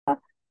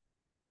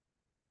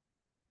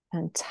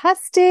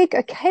Fantastic.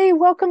 Okay,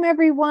 welcome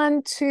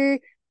everyone to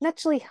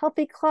Naturally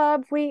Healthy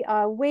Club. We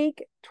are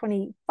week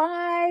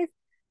 25,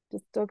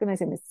 just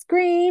organizing the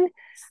screen.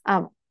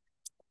 Um,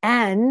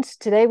 and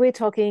today we're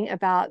talking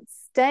about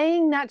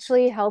staying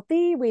naturally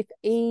healthy with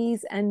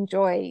ease and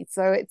joy.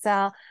 So it's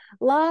our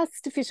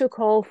last official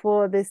call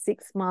for the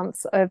 6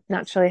 months of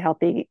Naturally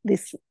Healthy,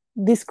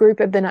 this group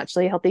of the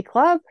Naturally Healthy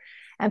Club.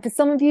 And for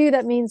some of you,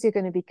 that means you're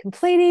going to be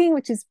completing,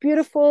 which is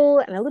beautiful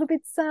and a little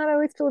bit sad. I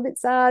always feel a bit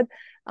sad.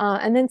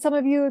 And then some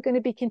of you are going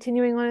to be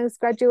continuing on as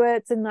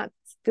graduates, and that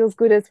feels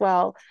good as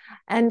well.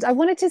 And I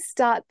wanted to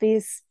start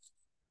this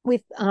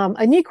with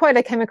a new quote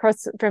I came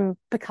across from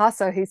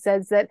Picasso, who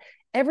says that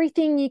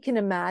everything you can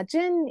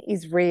imagine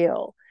is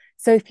real.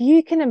 So if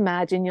you can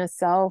imagine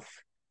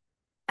yourself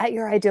at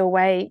your ideal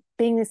weight,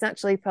 being this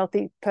naturally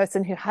healthy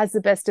person who has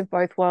the best of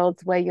both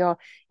worlds, where you're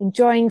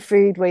enjoying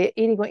food, where you're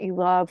eating what you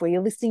love, where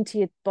you're listening to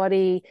your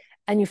body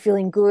and you're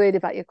feeling good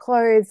about your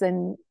clothes,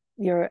 and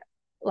you're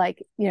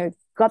like,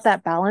 got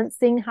that balance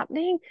thing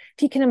happening.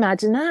 If you can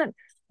imagine that,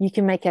 you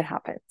can make it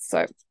happen.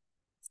 So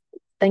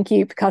thank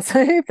you,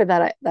 Picasso, for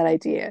that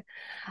idea.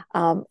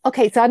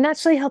 Okay, so our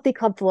Naturally Healthy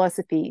Club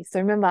philosophy. So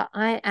remember,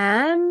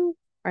 I'm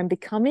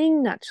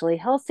becoming naturally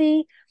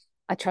healthy.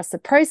 I trust the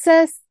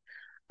process.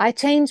 I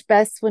change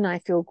best when I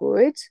feel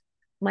good.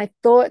 My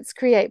thoughts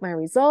create my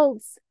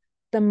results.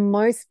 The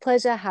most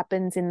pleasure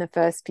happens in the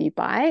first few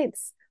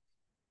bites.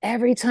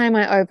 Every time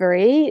I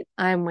overeat,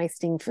 I'm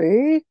wasting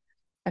food.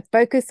 I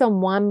focus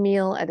on one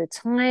meal at a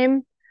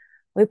time.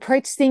 We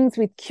approach things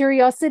with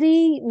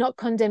curiosity, not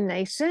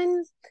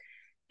condemnation.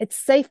 It's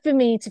safe for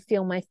me to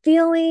feel my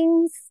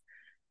feelings.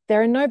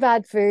 There are no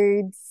bad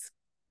foods.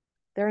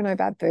 There are no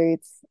bad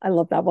foods. I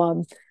love that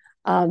one.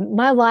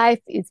 My life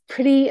is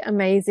pretty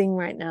amazing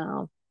right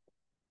now.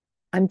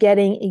 I'm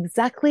getting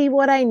exactly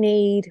what I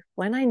need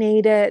when I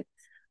need it.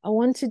 I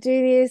want to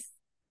do this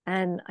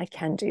and I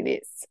can do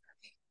this.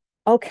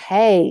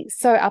 Okay,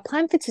 so our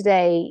plan for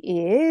today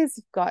is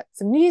we've got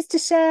some news to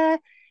share,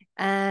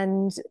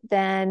 and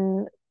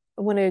then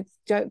I want to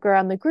go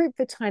around the group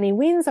for tiny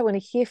wins. I want to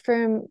hear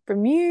from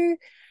you,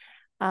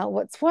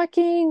 what's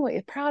working, what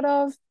you're proud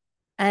of,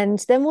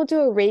 and then we'll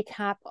do a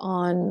recap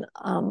on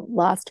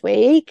last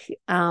week.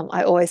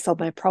 I always solve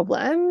my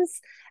problems,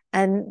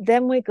 and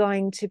then we're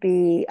going to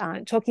be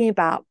talking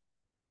about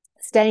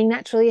staying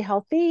naturally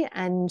healthy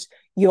and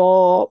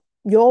your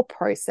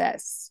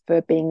process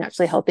for being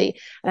naturally healthy.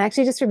 And I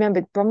actually just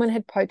remembered Bronwyn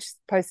had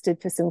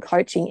posted for some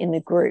coaching in the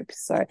group.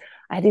 So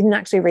I didn't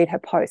actually read her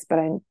post, but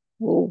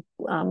we'll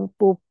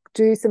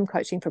do some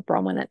coaching for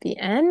Bronwyn at the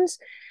end.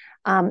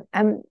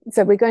 And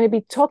so we're going to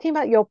be talking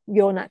about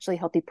your naturally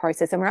healthy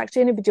process, and we're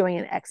actually going to be doing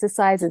an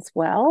exercise as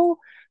well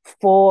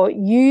for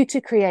you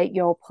to create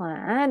your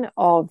plan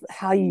of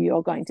how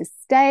you're going to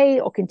stay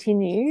or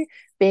continue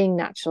being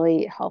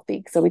naturally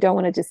healthy. So we don't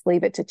want to just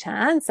leave it to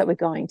chance, that we're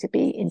going to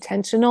be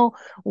intentional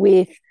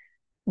with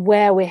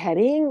where we're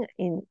heading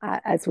in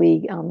as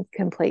we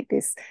complete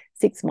this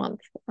 6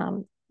 month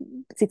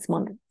 6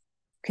 month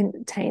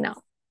container.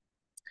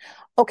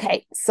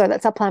 Okay, so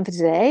that's our plan for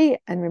today.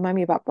 And remind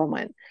me about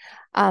Bronwyn.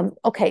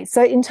 Okay,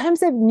 so in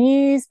terms of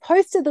news,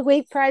 post of the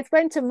week prize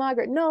went to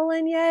Margaret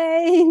Nolan.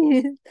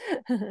 Yay!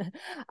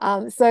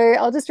 So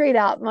I'll just read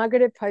out.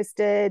 Margaret had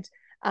posted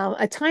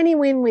a tiny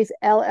win with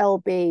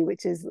LLB,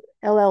 which is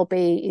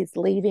LLB is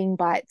leaving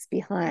bites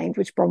behind,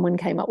 which Bronwyn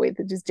came up with,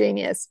 which is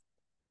genius.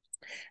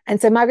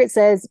 And so Margaret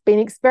says, been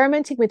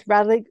experimenting with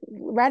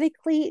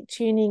radically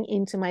tuning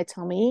into my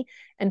tummy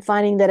and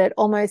finding that at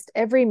almost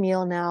every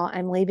meal now,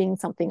 I'm leaving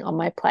something on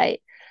my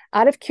plate.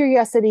 Out of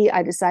curiosity,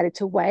 I decided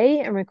to weigh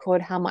and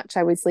record how much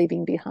I was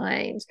leaving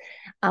behind.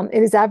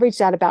 It has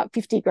averaged out about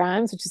 50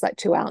 grams, which is like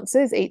 2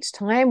 ounces each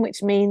time,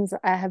 which means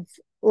I have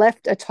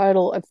left a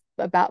total of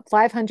about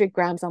 500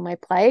 grams on my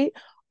plate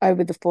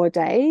over the 4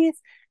 days,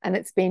 and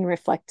it's been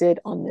reflected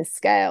on this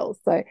scale.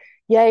 So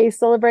yay,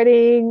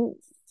 celebrating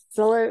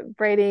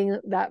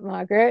that,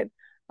 Margaret.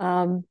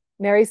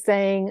 Mary's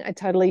saying, I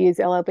totally use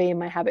LLB in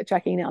my habit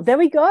tracking now. There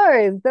we go.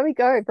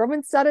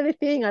 Bronwyn started a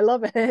thing. I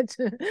love it.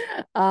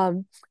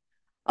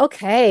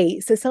 Okay,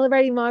 so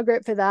celebrating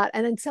Margaret for that,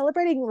 and then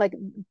celebrating like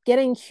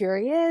getting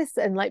curious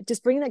and like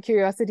just bringing that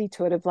curiosity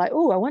to it of like,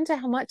 oh, I wonder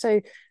how much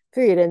I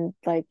food, and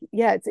like,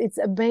 yeah, it's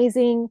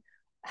amazing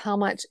how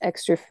much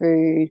extra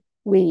food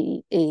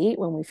we eat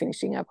when we're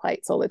finishing our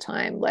plates all the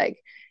time. Like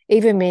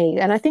even me,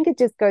 and I think it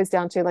just goes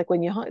down to like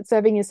when you're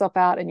serving yourself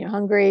out and you're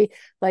hungry,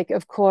 like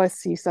of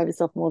course you serve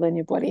yourself more than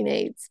your body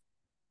needs.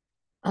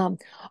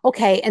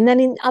 Okay, and then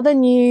in other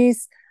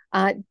news,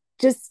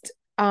 just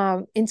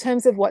in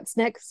terms of what's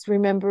next,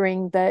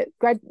 remembering that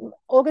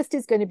August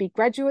is going to be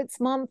graduates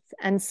month,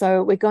 and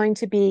so we're going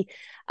to be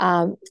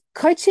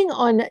coaching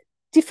on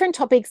different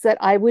topics that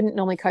I wouldn't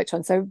normally coach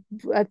on. So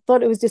I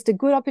thought it was just a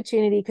good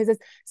opportunity because there's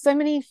so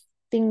many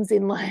things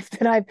in life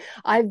that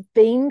I've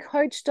been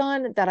coached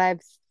on that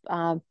I've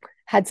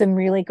had some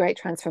really great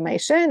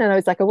transformation, and I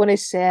was like, I want to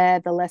share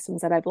the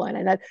lessons that I've learned,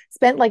 and I've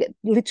spent like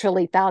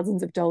literally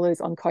thousands of dollars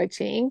on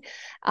coaching.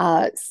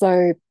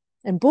 So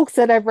and books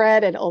that I've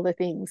read and all the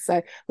things.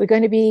 So we're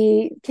going to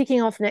be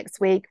kicking off next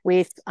week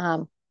with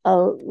a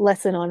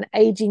lesson on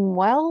aging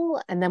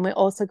well, and then we're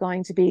also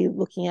going to be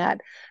looking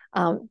at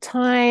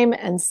time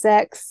and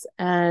sex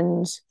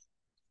and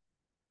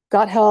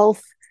gut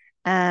health.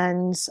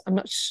 And I'm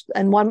not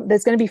and one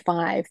there's going to be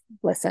 5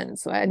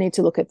 lessons, so I need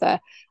to look at the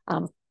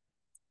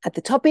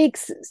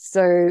topics.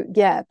 So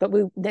yeah, but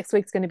next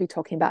week's going to be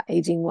talking about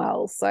aging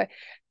well. So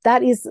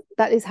that is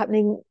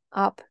happening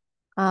up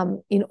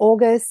in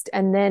August,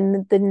 and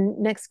then the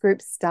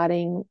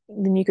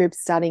new group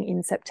starting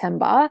in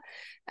September.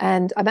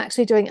 And I'm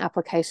actually doing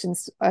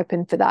applications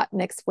open for that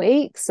next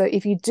week. So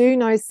if you do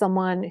know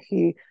someone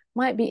who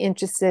might be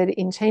interested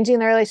in changing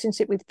their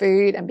relationship with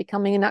food and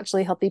becoming a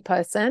naturally healthy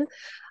person,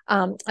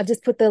 I've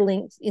just put the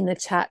link in the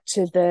chat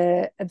to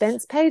the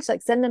events page.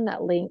 Like, send them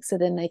that link so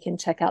then they can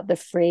check out the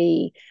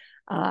free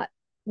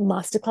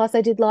masterclass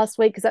I did last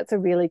week, because that's a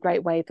really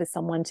great way for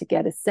someone to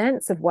get a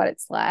sense of what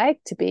it's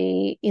like to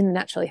be in the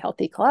Naturally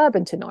Healthy Club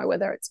and to know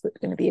whether it's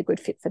going to be a good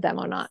fit for them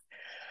or not.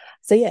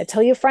 So yeah,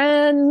 tell your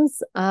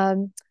friends.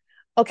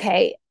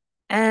 Okay.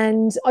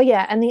 And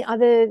and the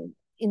other,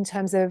 in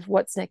terms of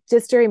what's next,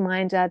 just a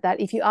reminder that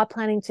if you are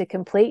planning to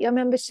complete your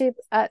membership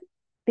at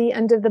the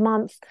end of the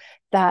month,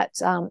 that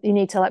you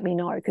need to let me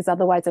know, because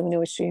otherwise I'm going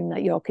to assume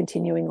that you're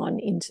continuing on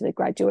into the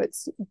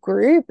graduates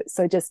group.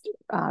 So just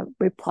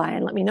reply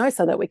and let me know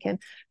so that we can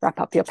wrap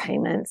up your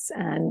payments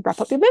and wrap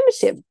up your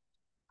membership.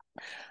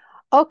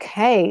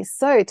 Okay,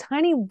 so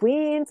tiny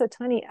wins or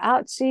tiny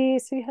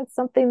ouchies. Who has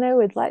something they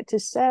would like to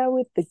share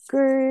with the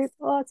group?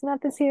 Oh,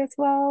 Samantha's here as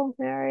well.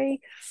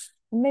 Mary,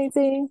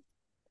 amazing.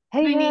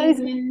 Hey,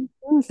 Mary.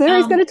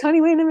 Mary's got a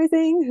tiny win.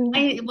 Amazing.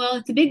 Well,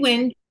 it's a big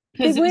win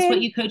because it was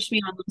what you coached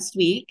me on last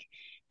week.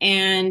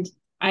 And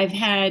I've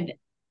had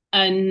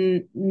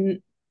more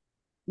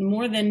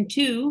than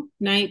 2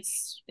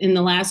 nights in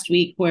the last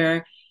week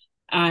where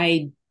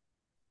I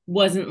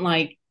wasn't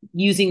like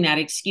using that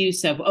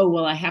excuse of, oh,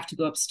 well, I have to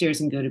go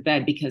upstairs and go to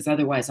bed because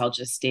otherwise I'll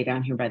just stay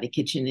down here by the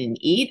kitchen and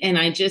eat. And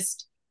I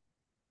just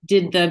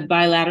did the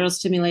bilateral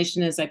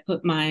stimulation as I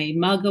put my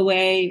mug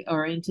away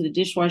or into the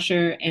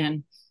dishwasher,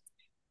 and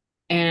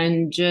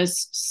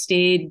just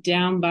stayed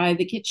down by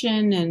the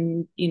kitchen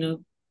and,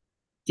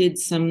 did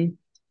some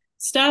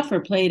stuff or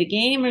played a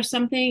game or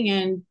something,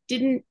 and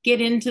didn't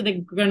get into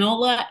the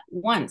granola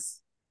once.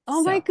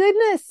 Oh my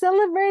goodness,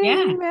 celebrating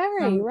Yeah.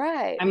 Mary,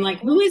 right. I'm like,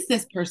 who is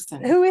this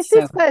person? Who is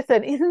this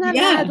person? Isn't that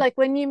yeah. mad? Like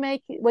when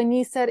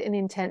you set an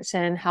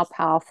intention, how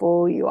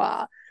powerful you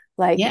are.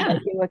 Like Yeah.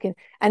 you're working,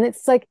 and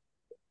it's like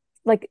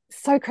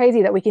so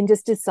crazy that we can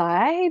just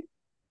decide,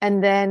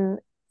 and then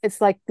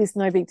it's like this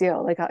no big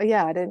deal. Like, oh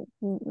yeah, I don't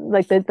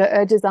like the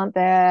urges aren't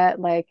there.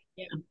 Like,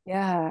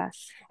 yeah.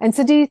 And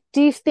so do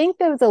you think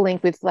there was a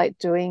link with like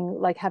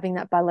having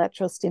that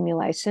bilateral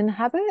stimulation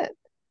habit?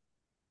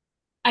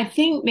 I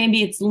think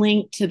maybe it's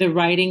linked to the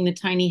writing the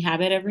tiny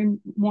habit every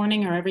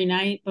morning or every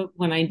night. But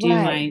when I do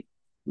my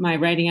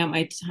writing out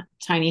my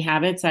tiny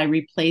habits, I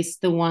replace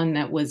the one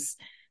that was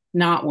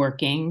not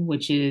working,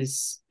 which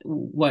is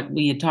what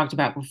we had talked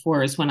about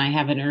before, is when I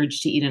have an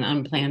urge to eat an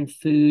unplanned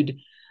food,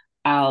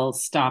 I'll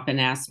stop and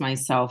ask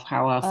myself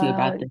how I'll feel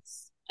about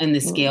this and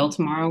the scale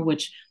tomorrow,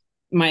 which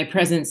my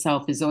present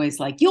self is always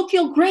like, you'll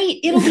feel great.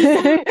 It'll be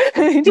fine.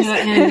 Just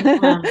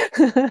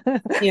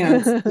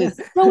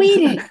go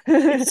eat it.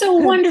 It's so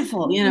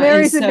wonderful.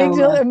 Mary's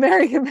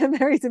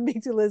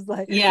amygdala is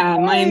like, yeah,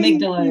 my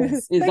amygdala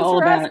is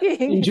all about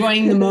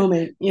enjoying the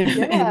moment.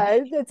 Yeah,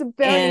 it's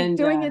about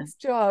doing its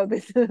job.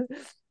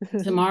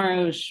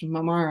 Tomorrow's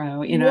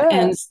tomorrow,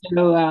 and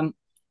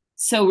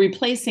so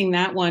replacing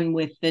that one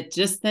with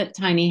just that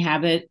tiny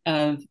habit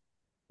of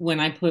when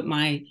I put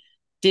my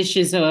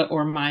dishes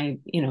or my,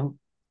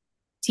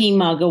 tea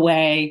mug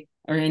away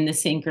or in the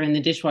sink or in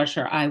the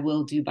dishwasher, I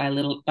will do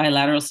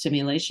bilateral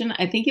stimulation.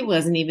 I think it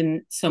wasn't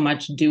even so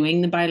much doing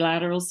the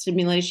bilateral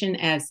stimulation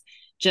as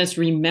just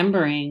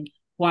remembering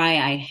why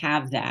I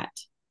have that.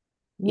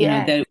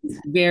 That it was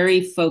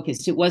very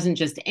focused. It wasn't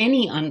just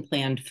any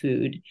unplanned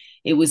food.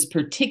 It was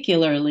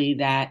particularly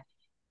that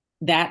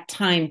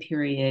time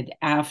period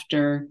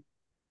after,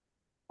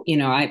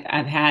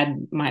 I've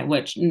had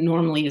what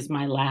normally is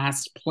my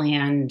last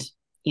planned,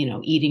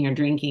 eating or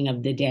drinking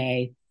of the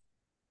day.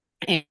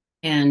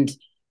 And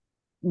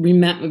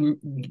remember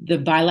the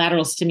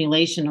bilateral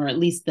stimulation, or at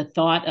least the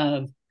thought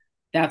of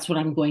that's what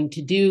I'm going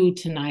to do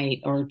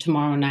tonight or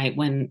tomorrow night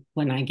when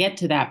I get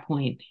to that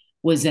point,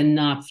 was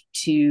enough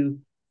to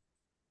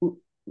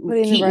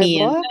keep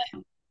me in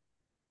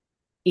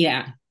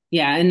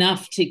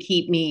enough to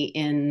keep me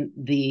in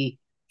the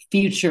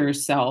future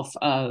self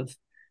of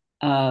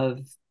oh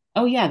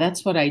yeah,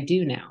 that's what I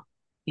do now,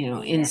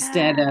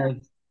 instead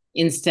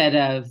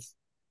of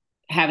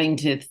having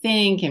to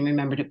think and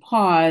remember to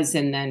pause,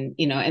 and then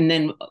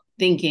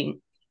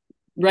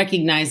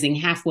recognizing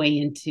halfway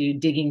into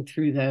digging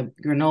through the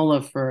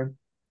granola for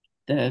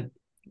the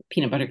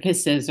peanut butter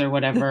kisses or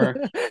whatever,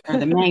 or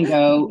the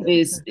mango,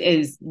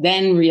 is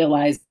then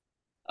realize,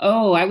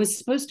 oh, I was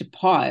supposed to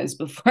pause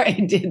before I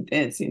did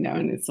this,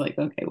 and it's like,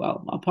 okay,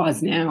 well, I'll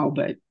pause now,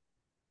 but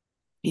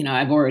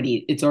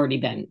it's already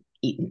been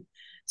eaten.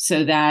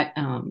 So that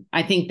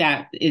I think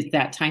that is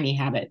that tiny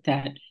habit,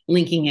 that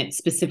linking it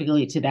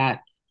specifically to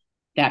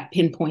that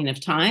pinpoint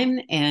of time,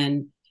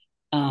 and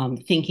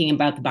thinking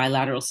about the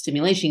bilateral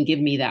stimulation give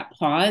me that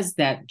pause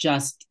that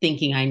just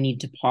thinking I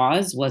need to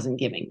pause wasn't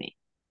giving me.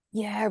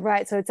 Yeah,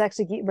 right. So it's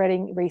actually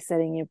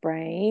resetting your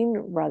brain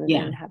rather than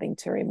Yeah. having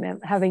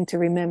to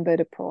remember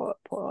to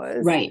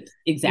pause. Right.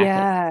 Exactly.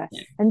 Yeah.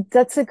 And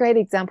that's a great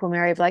example,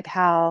 Mary, of like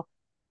how,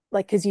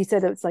 like, because you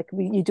said it's like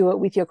you do it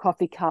with your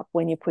coffee cup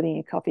when you're putting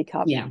a coffee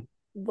cup, Yeah.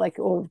 like,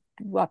 or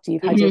after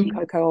you've had your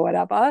cocoa or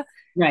whatever.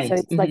 So Right.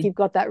 it's like you've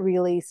got that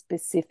really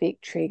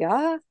specific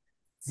trigger.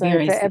 So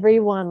Very for specific.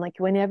 everyone, like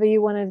whenever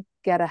you want to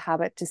get a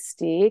habit to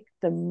stick,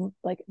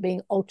 like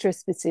being ultra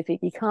specific,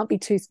 you can't be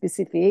too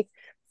specific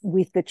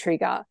with the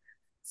trigger.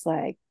 It's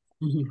like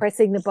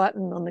pressing the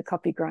button on the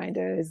coffee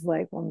grinder is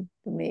like one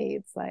for me.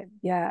 It's like,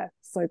 yeah,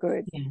 so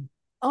good. Yeah.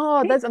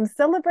 Oh, that's I'm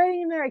celebrating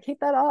you, Mary. Keep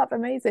that up.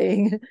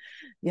 Amazing.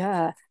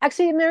 Yeah.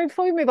 Actually, Mary,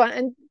 before we move on,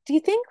 and do you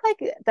think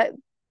like that,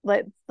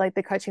 like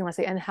the coaching last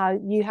week, and how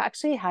you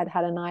actually had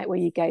a night where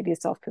you gave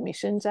yourself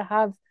permission to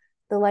have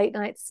the late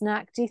night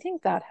snack? Do you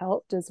think that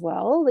helped as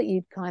well? That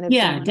you'd kind of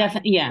done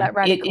Definitely. Yeah, that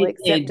radical it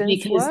did,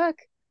 acceptance because work?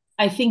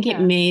 I think it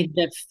made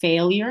the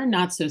failure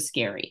not so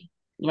scary,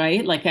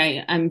 right? Like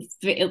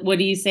what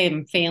do you say?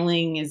 I'm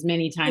failing as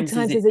many times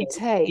as it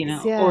takes,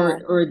 Yeah.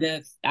 or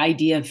the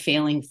idea of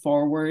failing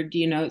forward,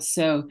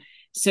 So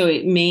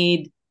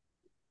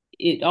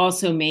it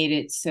also made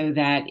it so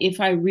that if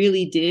I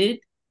really did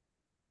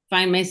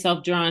find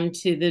myself drawn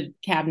to the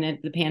cabinet,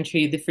 the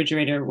pantry, the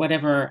refrigerator,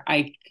 whatever,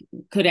 I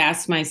could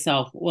ask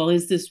myself, well,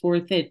 is this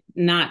worth it?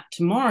 Not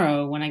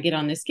tomorrow when I get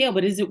on the scale,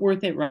 but is it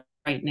worth it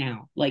right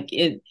now? Like,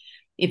 if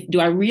do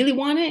I really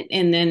want it?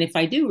 And then if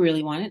I do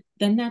really want it,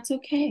 then that's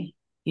okay.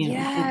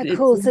 Yeah,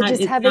 cool. So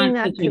just it's having not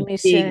that such a big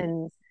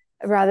permission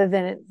rather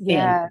than it,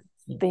 failure.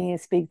 being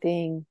this big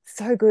thing.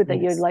 So good that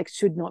you're Yes. like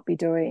should not be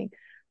doing.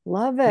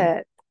 Love Yeah.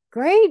 it.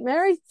 Great,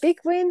 Mary. Big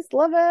wins.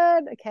 Love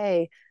it.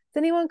 Okay. Has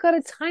anyone got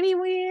a tiny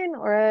win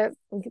or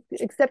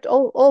except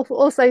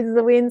all sizes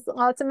of wins?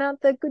 Oh,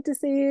 Samantha, good to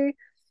see you.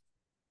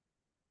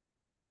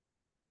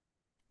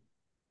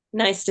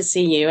 Nice to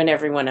see you and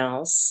everyone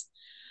else.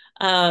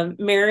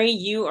 Mary,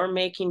 you are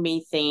making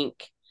me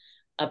think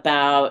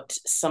about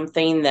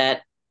something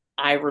that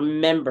I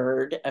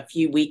remembered a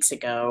few weeks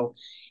ago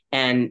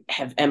and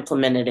have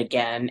implemented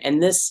again.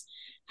 And this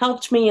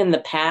helped me in the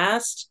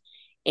past,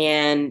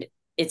 and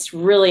it's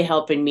really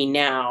helping me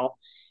now,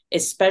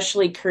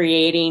 especially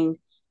creating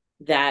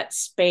that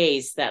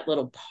space, that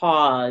little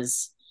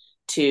pause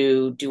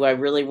to, do I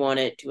really want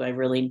it? Do I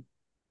really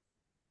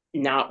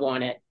not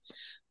want it?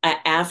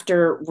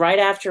 Right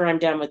after I'm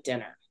done with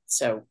dinner.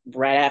 So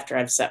right after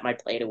I've set my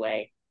plate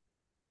away,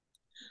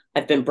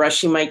 I've been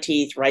brushing my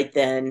teeth right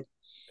then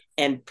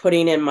and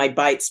putting in my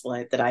bite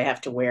split that I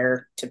have to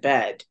wear to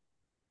bed,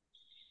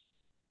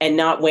 and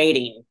not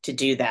waiting to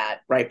do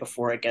that right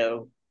before I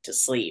go to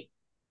sleep.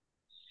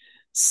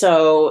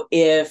 So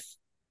if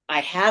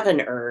I have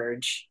an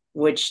urge,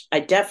 which I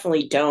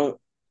definitely don't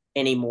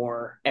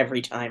anymore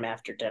every time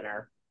after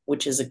dinner,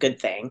 which is a good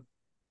thing.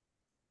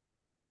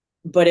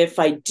 But if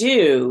I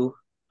do,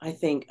 I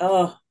think,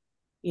 oh,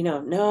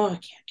 no, I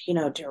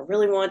can't, do I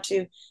really want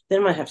to? Then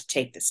I'm going to have to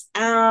take this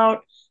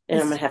out. Then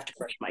I'm going to have to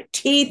brush my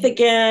teeth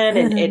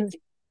again.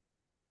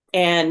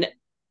 And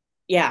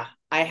yeah,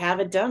 I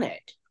haven't done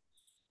it.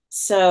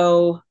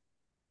 So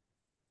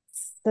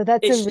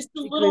that's it's just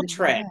a little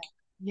trick.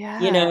 Yeah.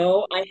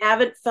 I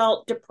haven't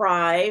felt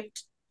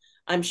deprived.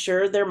 I'm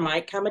sure there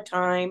might come a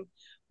time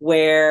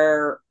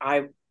where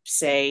I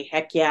say,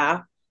 heck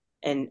yeah,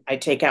 and I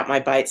take out my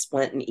bite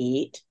splint and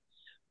eat.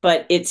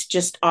 But it's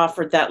just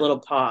offered that little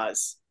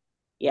pause.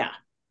 Yeah.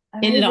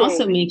 And it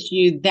also makes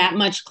you that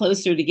much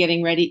closer to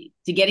getting ready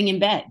to getting in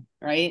bed,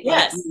 right?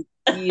 Yes.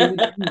 Like you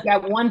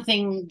got one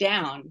thing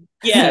down.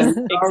 Yes,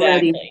 so exactly.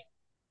 Already,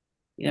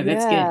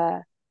 that's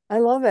good. I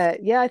love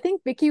it. Yeah, I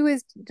think Vicky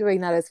was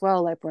doing that as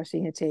well, like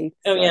brushing her teeth.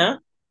 Oh, yeah?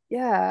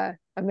 Yeah,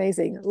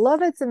 amazing.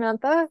 Love it,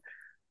 Samantha.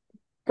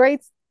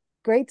 Great,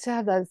 great to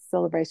have that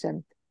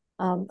celebration.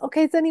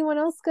 Okay, has anyone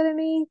else got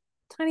any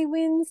tiny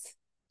wins?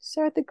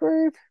 Share with the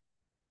group.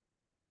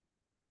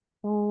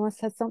 Oh, let's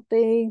have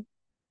something.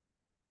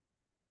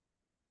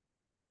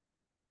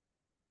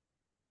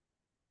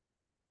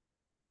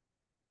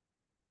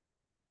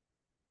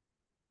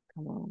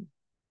 Come on.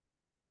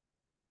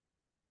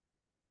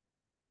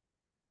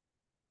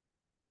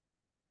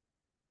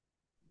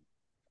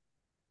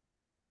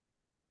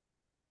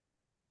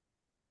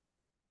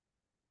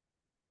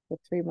 The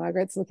three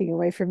Margarets looking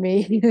away from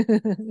me.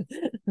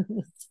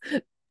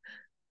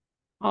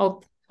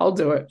 I'll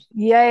do it.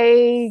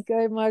 Yay,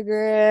 go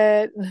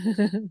Margaret.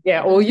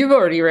 Yeah, well, you've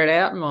already read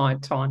out my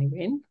tiny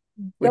win.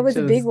 That was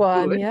a big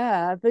one. Good.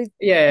 Yeah.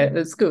 Yeah,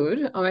 it's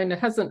good. I mean, it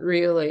hasn't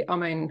really,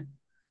 I've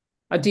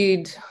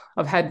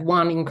had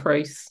one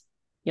increase,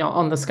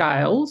 on the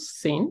scales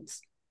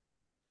since,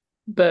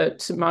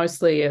 but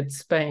mostly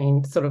it's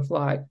been sort of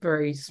like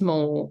very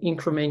small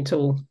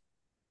incremental,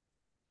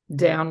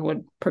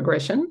 downward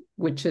progression,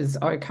 which is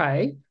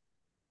okay.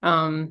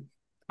 I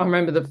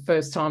remember the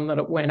first time that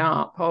it went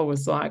up, I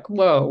was like,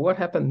 whoa, what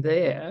happened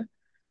there?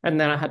 And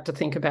then I had to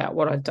think about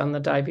what I'd done the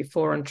day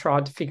before and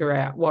tried to figure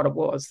out what it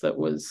was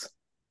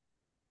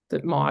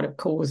that might have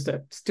caused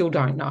it. Still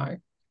don't know.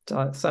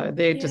 So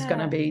they're just going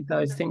to be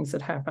those things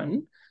that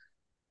happen.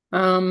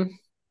 And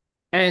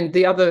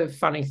the other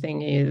funny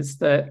thing is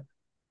that,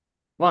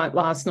 like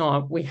last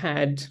night,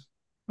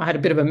 I had a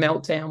bit of a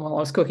meltdown while I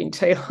was cooking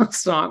tea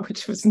last night,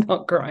 which was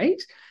not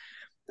great.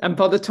 And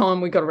by the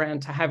time we got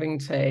around to having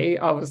tea,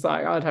 I was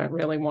like, I don't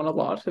really want a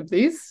lot of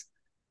this.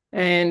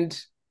 And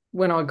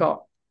when I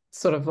got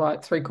sort of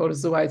like 3/4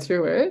 of the way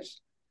through it,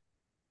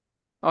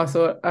 I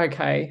thought,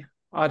 okay,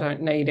 I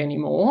don't need any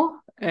more.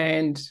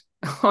 And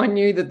I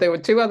knew that there were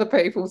 2 other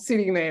people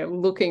sitting there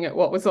looking at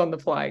what was on the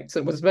plates.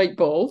 It was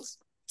meatballs.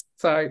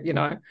 So,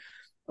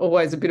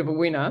 always a bit of a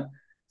winner.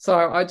 So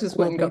I just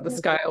went and got the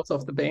scales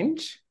off the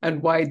bench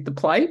and weighed the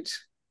plate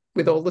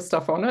with all the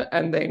stuff on it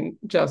and then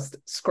just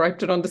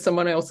scraped it onto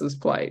someone else's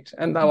plate,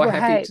 and they were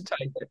happy to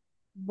take it.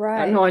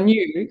 Right. And I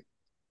knew,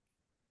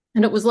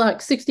 and it was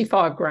like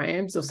 65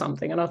 grams or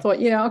something. And I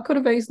thought, yeah, I could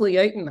have easily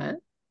eaten that,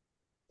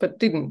 but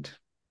didn't.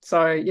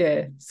 So,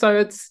 yeah.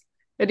 So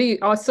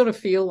I sort of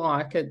feel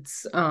like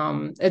it's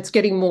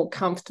getting more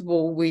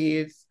comfortable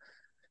with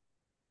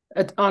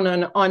it.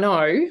 I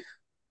know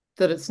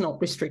that it's not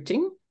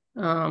restricting.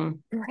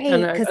 Great,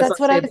 because that's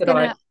what I was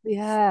gonna.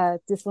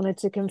 Just wanted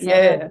to confirm.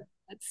 Yeah,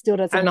 it still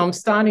doesn't. And I'm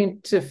starting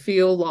to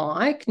feel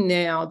like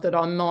now that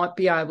I might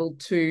be able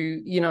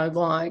to,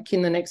 like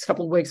in the next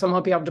couple of weeks, I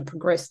might be able to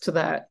progress to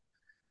that.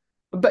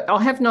 But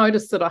I have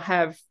noticed that I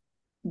have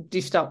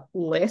dished up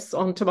less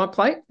onto my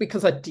plate,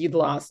 because I did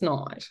last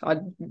night. I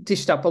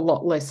dished up a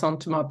lot less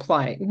onto my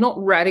plate,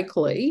 not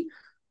radically,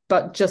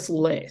 but just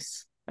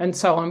less. And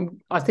so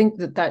I think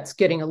that that's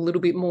getting a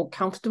little bit more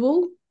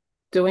comfortable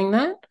doing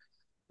that.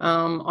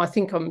 I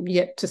think I'm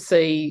yet to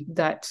see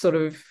that sort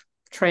of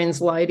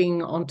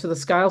translating onto the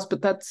scales,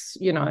 but that's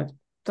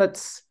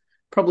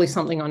probably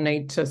something I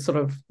need to sort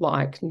of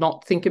like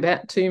not think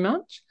about too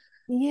much.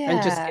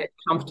 And just get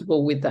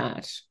comfortable with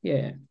that.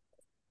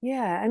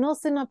 And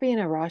also not be in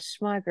a rush,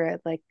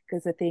 Margaret, like,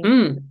 because I think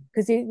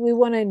because we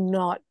want to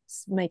not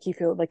make you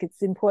feel like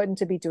it's important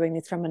to be doing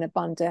this from an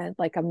abundant,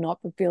 like I'm not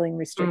feeling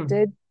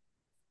restricted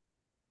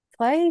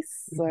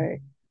place. So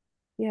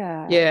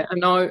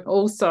and I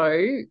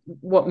also,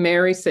 what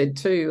Mary said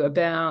too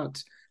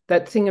about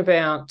that thing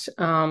about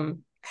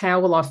how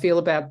will I feel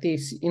about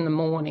this in the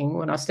morning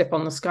when I step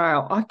on the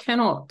scale. I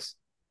cannot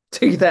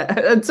do that.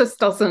 It just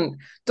doesn't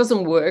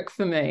work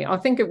for me. I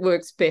think it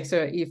works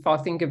better if I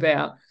think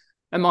about,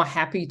 am I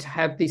happy to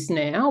have this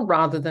now,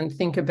 rather than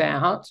think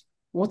about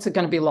what's it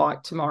going to be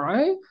like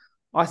tomorrow.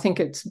 I think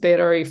it's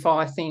better if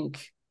I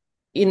think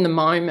in the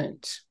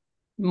moment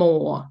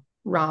more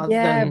rather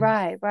than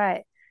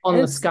right on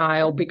the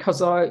scale,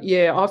 because I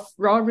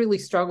really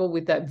struggle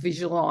with that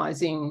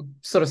visualizing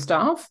sort of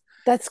stuff.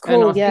 That's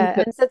cool.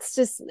 And that's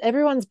just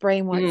everyone's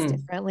brain works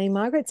differently,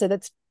 Margaret. So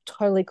that's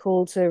totally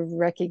cool to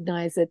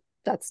recognize that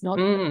that's not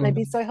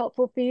maybe so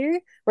helpful for you.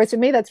 Whereas for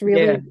me, that's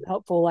really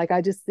helpful. Like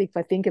I just think, if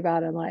I think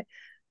about it, I'm like,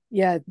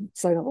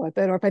 so not worth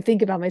it. Or if I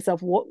think about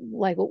myself,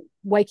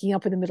 waking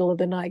up in the middle of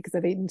the night because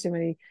I've eaten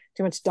too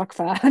much duck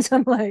fat,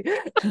 I'm like,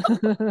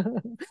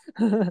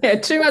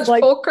 too much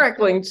pork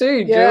crackling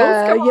too,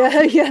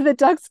 Jules. The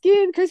duck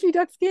skin, crispy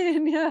duck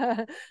skin,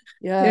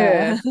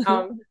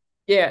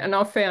 and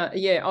I found,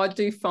 I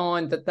do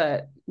find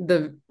that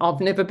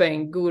I've never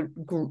been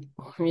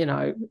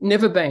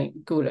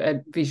good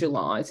at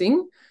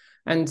visualizing.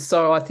 And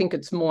so I think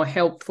it's more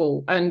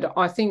helpful. And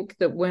I think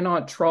that when I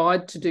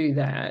tried to do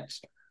that,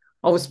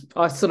 I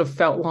sort of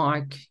felt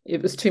like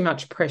it was too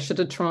much pressure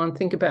to try and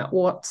think about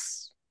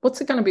what's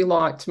it going to be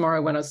like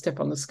tomorrow when I step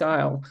on the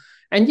scale.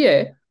 And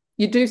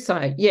you do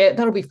say,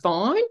 that'll be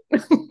fine.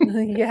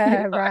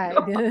 Right.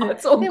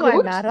 It's all it good.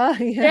 Won't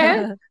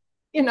matter.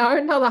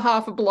 Another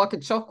half a block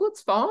of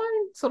chocolate's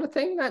fine, sort of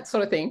thing, that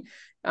sort of thing.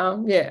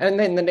 And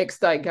then the next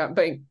day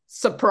being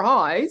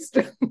surprised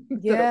that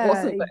it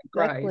wasn't that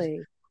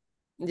great.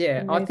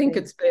 Amazing. I think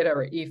it's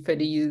better if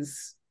it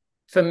is,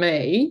 for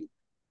me,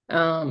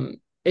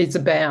 it's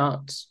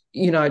about,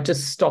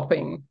 just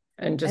stopping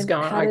and just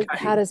going,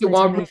 do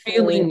I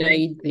really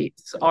need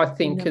this? I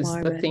think is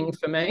the thing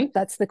for me.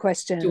 That's the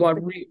question.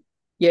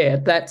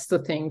 That's the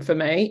thing for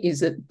me, is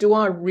that do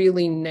I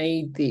really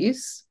need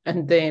this?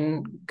 And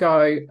then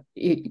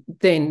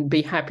then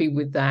be happy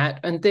with that.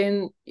 And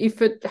then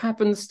if it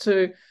happens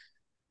to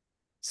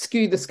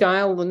skew the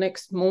scale the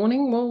next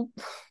morning, well,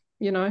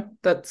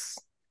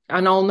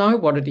 and I'll know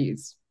what it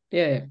is.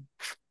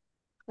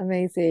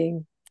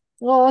 Amazing.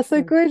 Oh,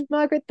 so good,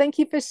 Margaret. Thank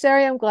you for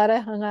sharing. I'm glad I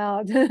hung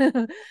out.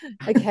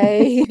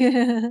 Okay.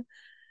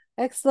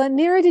 Excellent.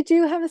 Neera, did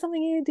you have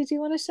something did you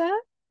want to share?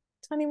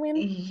 Tiny win?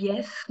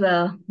 Yes,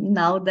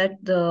 now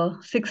that the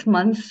 6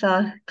 months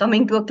are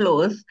coming to a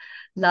close,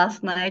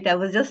 last night I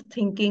was just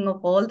thinking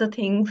of all the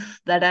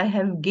things that I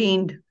have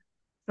gained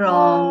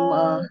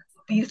from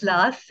these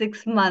last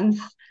 6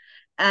 months.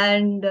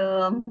 And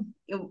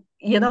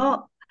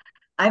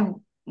I've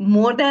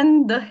more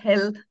than the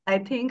health, I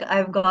think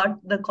I've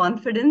got the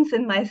confidence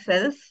in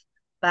myself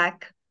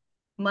back,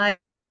 my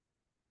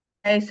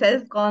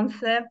self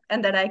concept,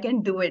 and that I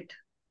can do it.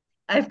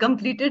 I've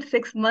completed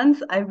 6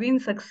 months. I've been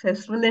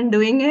successful in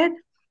doing it.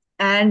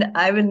 And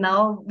I will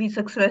now be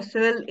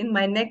successful in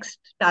my next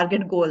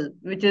target goal,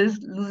 which is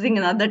losing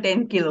another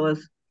 10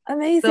 kilos. So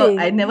Amazing.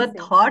 I never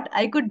thought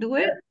I could do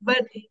it,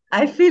 but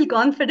I feel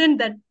confident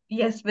that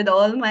yes, with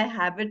all my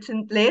habits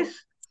in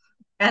place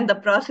and the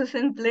process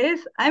in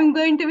place, I'm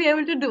going to be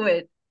able to do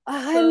it.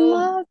 I So,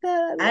 love that.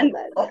 I love and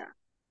that.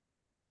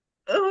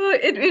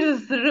 it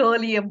is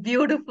really a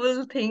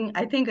beautiful thing.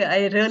 I think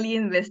I really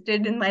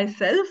invested in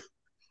myself.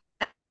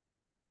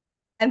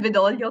 And with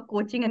all your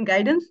coaching and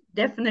guidance,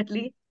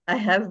 definitely I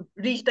have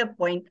reached a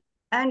point.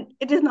 And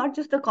it is not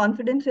just the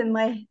confidence in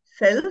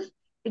myself,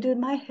 it is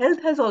my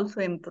health has also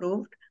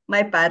improved.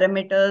 My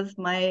parameters,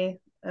 my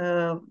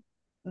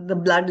the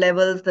blood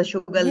levels, the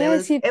sugar Yes,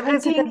 levels, you posted that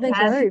everything in the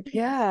has, group.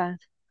 Yeah.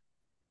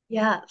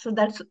 yeah. So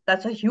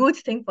that's a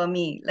huge thing for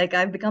me. Like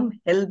I've become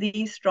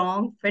healthy,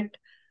 strong, fit.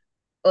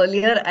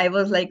 Earlier I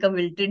was like a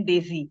wilted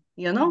daisy,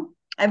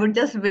 I would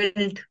just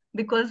wilt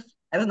because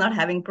I was not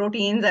having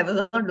proteins, I was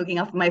not looking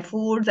after my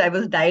foods, I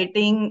was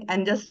dieting,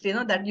 and just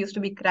that used to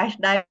be crash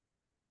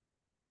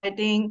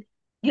dieting,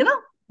 you know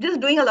just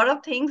doing a lot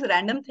of things,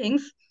 random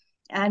things.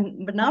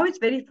 And but now it's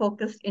very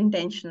focused,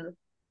 intentional.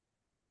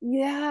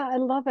 Yeah, I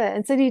love it.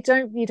 And so you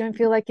don't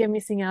feel like you're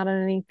missing out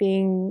on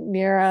anything,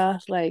 Mira?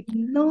 Like,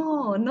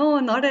 No, no,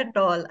 not at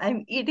all.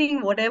 I'm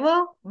eating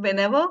whatever,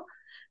 whenever,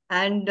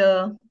 and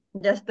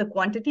just the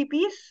quantity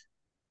piece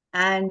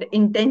and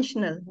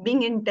intentional,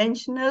 being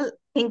intentional,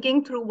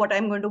 thinking through what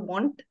I'm going to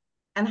want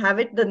and have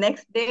it the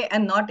next day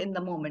and not in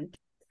the moment.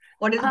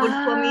 What is good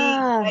for me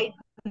ah, right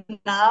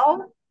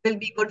now will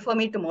be good for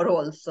me tomorrow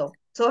also.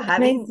 So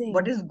having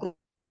what amazing. is good.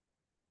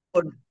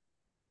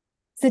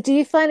 So do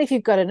you find if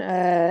you've got an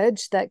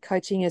urge that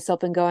coaching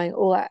yourself and going,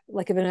 or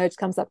like if an urge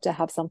comes up to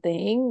have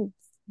something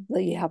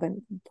that you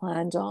haven't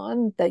planned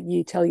on, that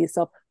you tell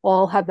yourself, oh,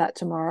 I'll have that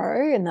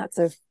tomorrow, and that's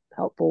a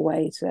helpful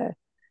way to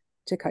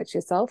coach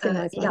yourself in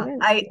those Yeah,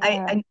 moments. I, I,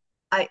 Yeah. I,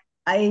 I,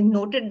 I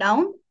note it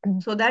down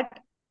so that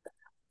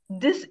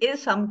this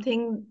is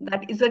something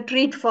that is a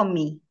treat for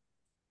me.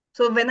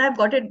 So when I've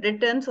got it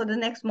written, so the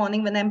next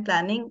morning when I'm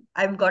planning,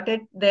 I've got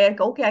it there.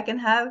 Okay, I can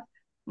have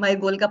my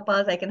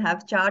golgappas, I can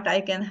have chaat,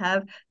 I can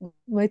have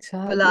My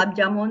chart. Yeah. gulab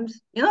jamuns,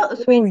 a Oh,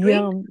 sweet treat,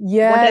 yum.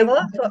 Yeah.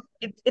 whatever. So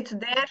it's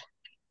there.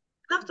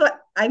 So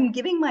I'm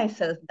giving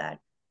myself that.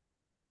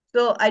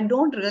 So I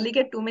don't really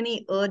get too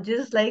many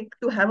urges like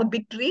to have a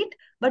big treat.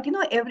 But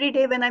every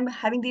day when I'm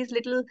having these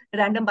little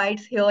random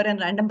bites here and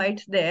random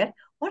bites there,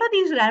 what are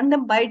these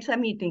random bites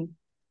I'm eating?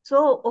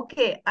 So,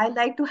 okay, I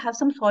like to have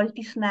some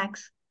salty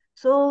snacks.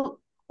 So,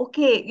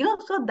 okay,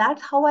 so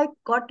that's how I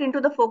got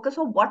into the focus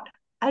of what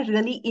I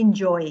really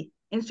enjoy.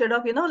 Instead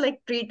of, like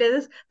treat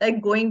is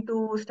like going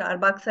to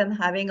Starbucks and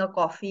having a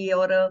coffee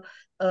or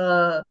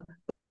a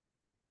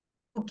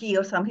cookie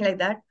or something like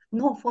that.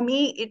 No, for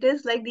me, it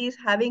is like these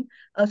having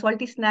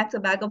salty snacks, a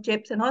bag of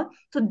chips and all.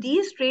 So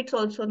these treats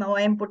also now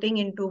I am putting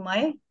into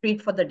my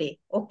treat for the day.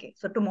 Okay,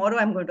 so tomorrow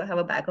I'm going to have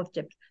a bag of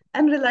chips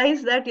and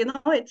realize that,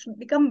 it's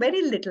become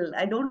very little.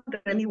 I don't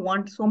really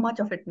want so much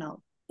of it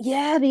now.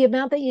 Yeah, the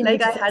amount that you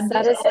Like need to I feel had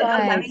this thought of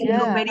satisfied. having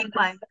Yeah. blueberry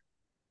pie.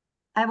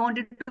 I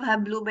wanted to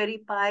have blueberry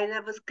pie.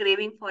 I was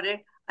craving for it.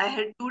 I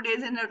had 2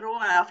 days in a row.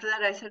 And after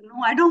that, I said,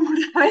 no, I don't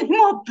want to have any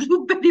more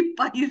blueberry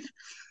pies.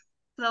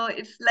 So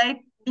it's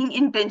like being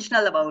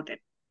intentional about it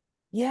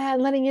Yeah,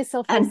 and letting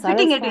yourself feel and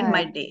fitting it in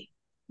my satisfied. day.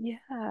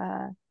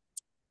 Yeah.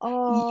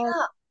 Oh,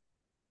 Yeah.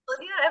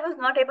 Earlier, I was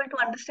not able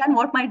to understand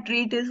what my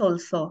treat is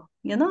also,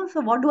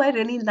 So what do I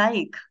really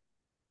like?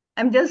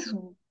 I'm just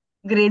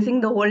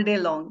grazing the whole day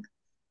long.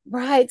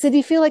 right. So do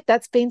you feel like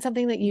that's been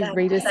something that you've That's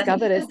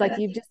rediscovered? It's like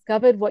you've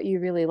discovered what you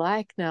really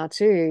like now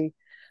too.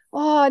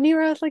 Oh,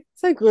 Nira, like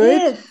so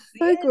good. yes,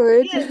 So yes,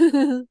 good. yes.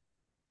 Yeah.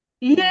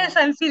 Yes,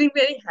 I'm feeling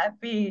very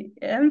happy.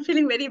 I'm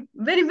feeling very,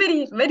 very,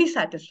 very, very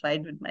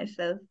satisfied with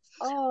myself.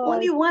 Oh,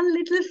 Only one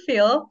little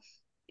fear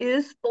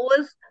is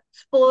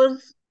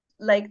suppose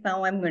like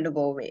now I'm going to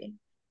go away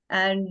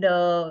and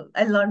I'll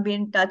not be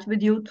in touch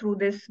with you through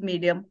this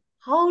medium.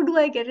 How do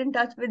I get in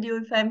touch with you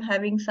if I'm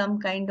having some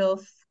kind of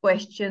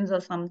questions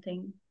or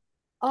something?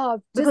 oh,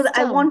 Because just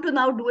I want to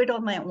now do it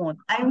on my own.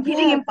 I'm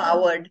feeling yeah,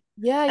 empowered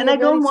yeah, and you're I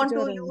ready don't to want do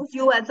it to on. use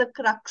you as a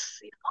crux.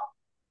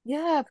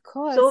 Yeah, of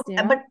course, So,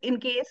 Nira. but in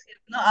case,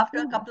 after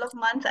a Yeah. couple of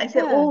months, I say,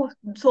 Yeah. oh,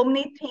 so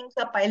many things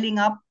are piling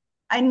up.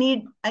 I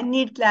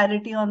need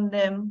clarity on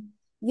them.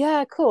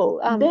 Yeah, cool.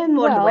 Then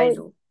what do I Well,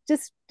 do?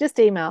 just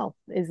email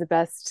is the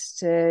best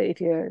to if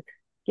you're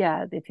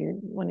yeah, if you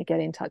want to get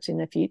in touch in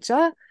the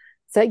future.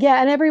 So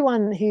yeah, and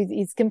everyone who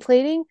is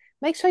completing,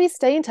 make sure you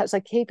stay in touch.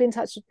 Like keep in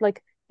touch.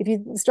 Like if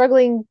you're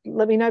struggling,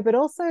 let me know. But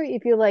also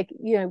if you're like,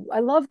 I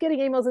love getting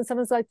emails and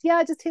someone's like, yeah,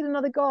 I just hit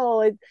another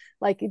goal.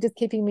 Like just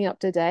keeping me up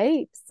to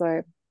date.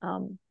 So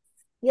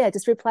yeah,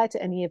 just reply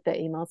to any of the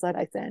emails that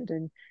I send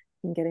and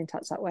you can get in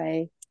touch that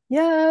way.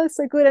 Yeah,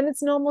 so good. And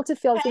it's normal to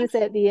feel, I was going to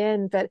say at the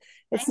end, but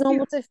it's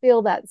normal to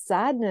feel that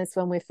sadness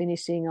when we're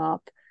finishing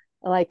up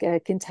like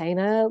a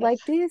container like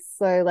this.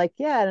 So like,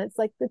 yeah, and it's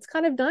like, it's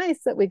kind of nice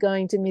that we're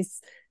going to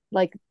miss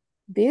like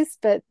this,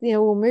 but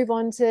we'll move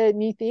on to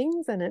new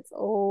things and it's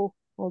all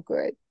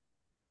good.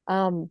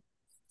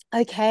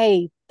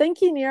 Okay.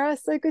 Thank you,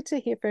 Neera. So good to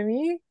hear from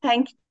you.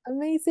 Thank you.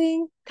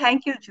 Amazing.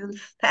 Thank you, Jules.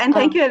 And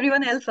thank you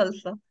everyone else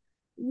also.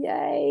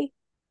 Yay.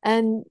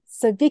 And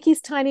so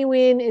Vicky's tiny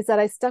win is that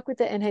I stuck with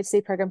the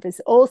NHC program for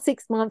all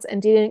 6 months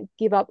and didn't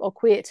give up or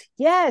quit.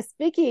 Yes,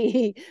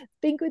 Vicky, it's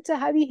been good to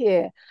have you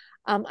here.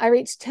 I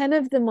reached 10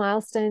 of the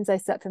milestones I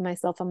set for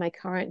myself on my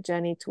current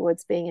journey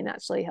towards being a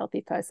naturally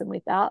healthy person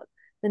without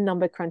the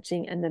number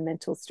crunching and the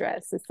mental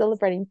stress. So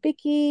celebrating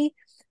Vicky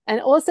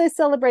and also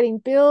celebrating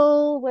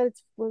Bill. Where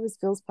was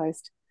Bill's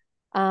post?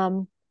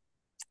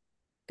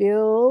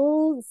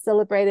 Bill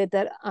celebrated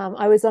that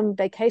I was on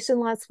vacation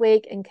last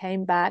week and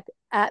came back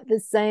at the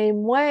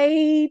same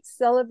weight,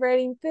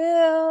 celebrating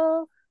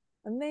Bill.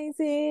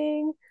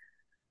 Amazing.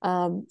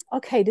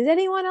 Okay, does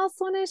anyone else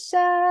want to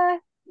share?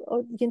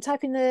 Or you can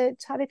type in the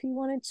chat if you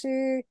wanted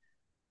to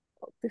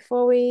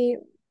before we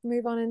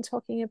move on and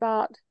talking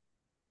about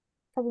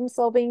problem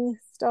solving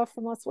stuff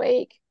from last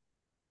week.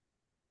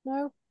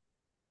 No?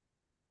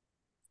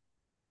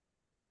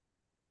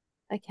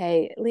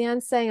 Okay,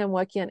 Leanne's saying I'm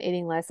working on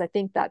eating less. I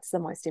think that's the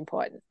most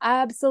important.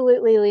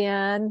 Absolutely,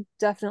 Leanne.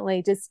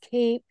 Definitely just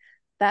keep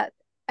that.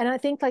 And I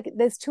think like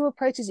there's two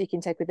approaches you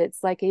can take with it.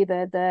 It's like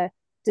either the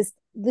just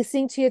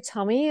listening to your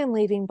tummy and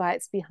leaving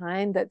bites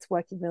behind, that's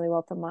working really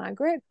well for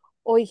Margaret,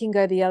 or you can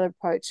go the other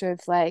approach of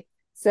like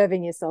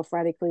serving yourself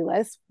radically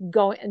less,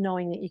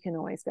 knowing that you can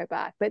always go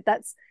back. But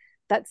that's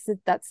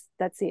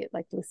it,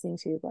 like listening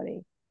to your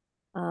body.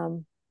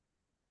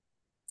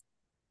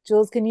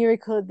 Jules, can you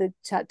record the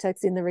chat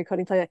text in the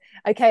recording player?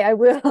 Okay, I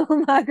will,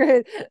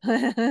 Margaret.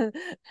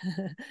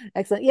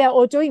 Excellent. Yeah,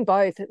 or doing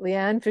both,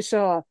 Leanne, for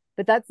sure.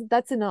 But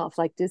that's enough.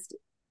 Like just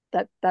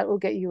that will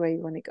get you where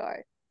you want to go.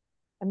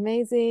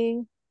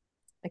 Amazing.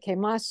 Okay,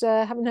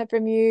 Marsha, haven't heard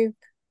from you.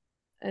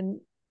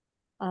 And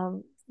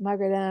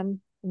Margaret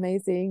M,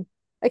 amazing.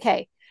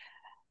 Okay.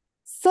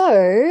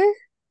 So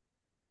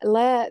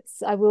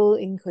I will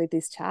include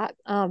this chat.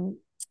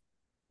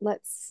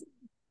 Let's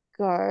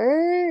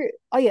go.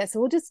 Oh yeah, so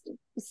we'll just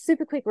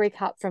super quick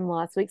recap from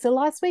last week. So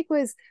last week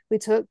we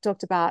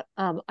talked about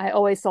I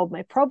always solve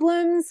my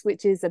problems,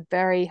 which is a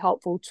very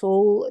helpful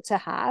tool to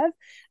have.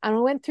 And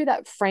we went through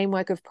that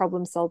framework of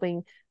problem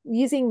solving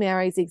using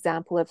Mary's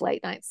example of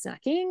late night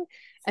snacking.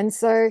 And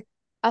so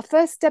our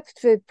first step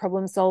for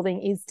problem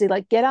solving is to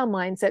like get our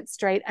mindset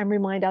straight and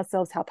remind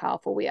ourselves how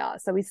powerful we are.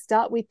 So we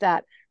start with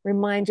that,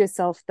 remind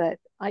yourself that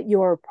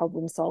you're a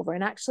problem solver,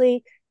 and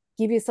actually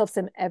give yourself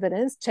some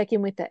evidence, check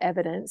in with the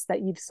evidence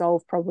that you've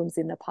solved problems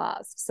in the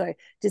past. So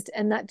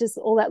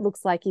all that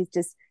looks like is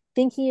just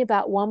thinking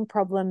about one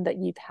problem that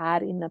you've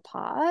had in the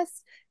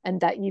past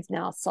and that you've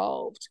now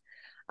solved.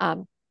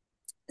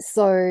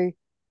 So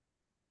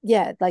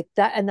yeah, like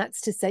that, and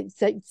that's to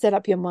set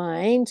up your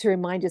mind to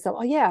remind yourself,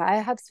 oh yeah, I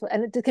have,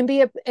 and it can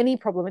be any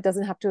problem. It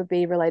doesn't have to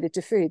be related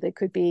to food. It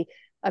could be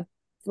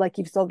like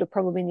you've solved a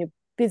problem in your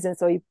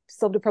business, or you've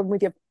solved a problem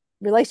with your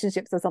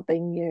relationships or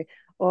something,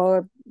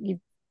 or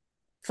you've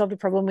solved a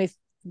problem with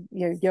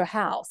your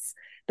house,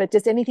 but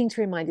just anything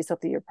to remind yourself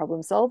that you're a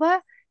problem solver.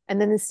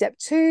 And then the step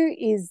 2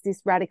 is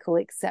this radical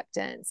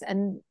acceptance,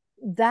 and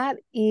that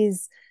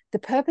is the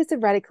purpose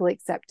of radical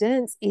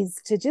acceptance is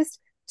to just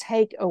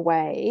take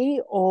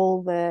away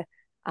all the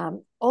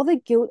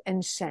guilt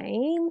and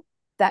shame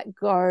that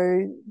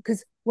go,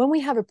 because when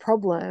we have a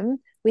problem,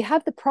 we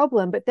have the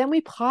problem, but then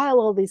we pile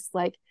all this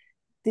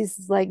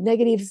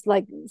negatives,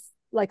 like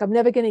I'm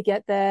never going to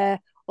get there,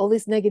 all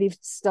this negative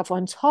stuff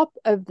on top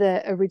of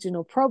the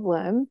original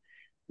problem,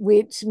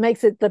 which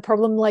makes it the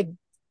problem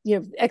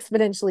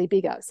exponentially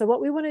bigger. So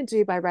what we want to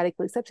do by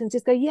radical acceptance is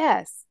just go,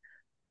 yes,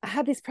 I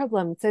have this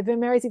problem. So for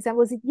Mary's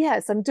example is,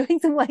 yes, I'm doing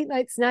some late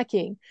night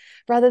snacking,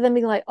 rather than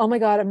being like, oh my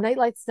God, I'm late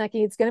night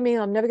snacking, it's going to mean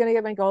I'm never going to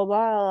get my goal,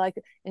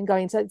 and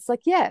going to, it's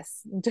like,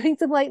 yes, I'm doing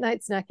some late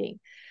night snacking.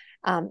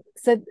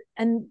 So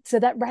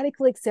that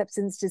radical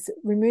acceptance just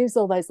removes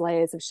all those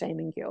layers of shame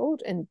and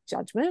guilt and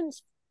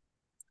judgment,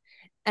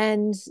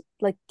 and just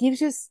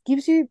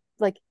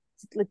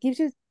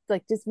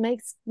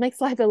makes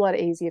life a lot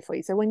easier for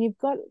you. So when you've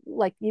got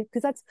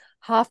because that's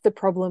half the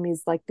problem,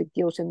 is like the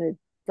guilt and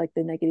the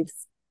negative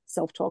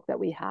self-talk that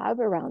we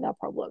have around our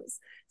problems.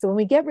 So when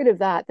we get rid of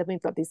that, then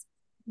we've got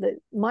the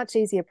much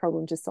easier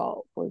problem to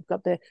solve. We've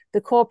got the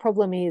core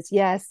problem is,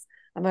 yes,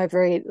 I'm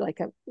overeat,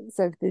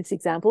 so this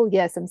example,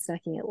 yes, I'm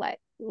snacking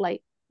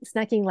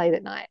late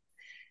at night.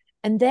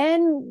 And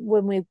then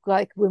when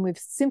we've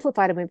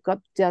simplified and we've got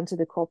down to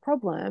the core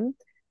problem,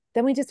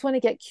 then we just want to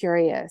get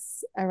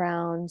curious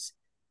around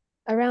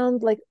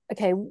like,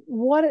 okay,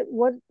 what am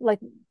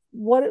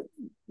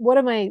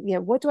I,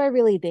 what do I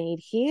really need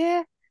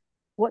here?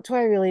 What do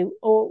I really,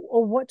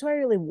 or what do I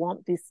really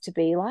want this to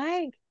be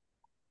like?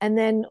 And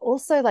then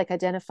also like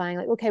identifying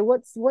like, okay,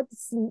 what's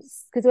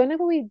because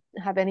whenever we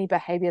have any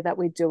behavior that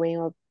we're doing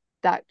or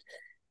that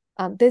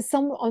there's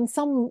on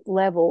some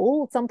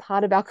level, some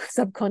part of our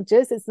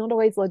subconscious, it's not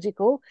always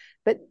logical,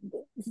 but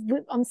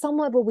on some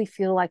level we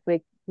feel like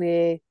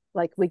we're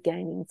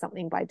gaining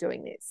something by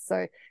doing this.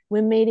 So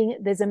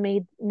there's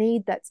a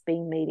need that's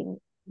being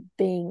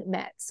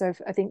met. So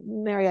I think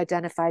Mary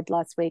identified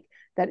last week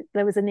that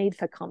there was a need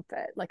for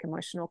comfort, like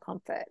emotional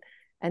comfort.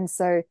 And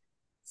so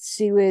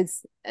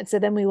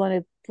then we want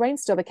to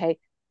brainstorm, okay,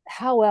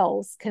 how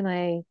else can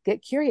I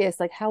get curious?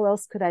 Like, how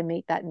else could I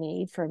meet that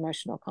need for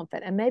emotional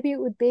comfort? And maybe it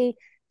would be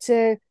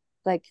to,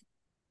 like,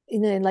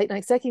 in the late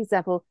night circuit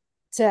example,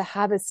 to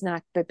have a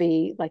snack but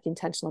be like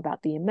intentional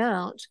about the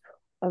amount,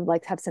 of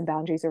like have some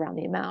boundaries around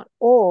the amount.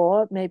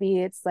 Or maybe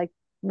it's like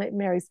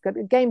Mary's got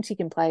a game she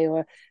can play,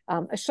 or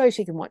a show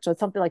she can watch, or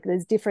something. Like,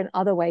 there's different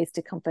other ways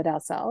to comfort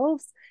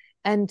ourselves,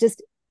 and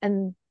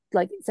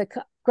so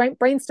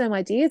brainstorm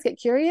ideas, get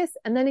curious,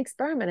 and then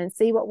experiment and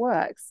see what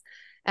works.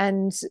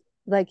 And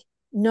like,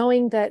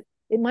 knowing that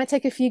it might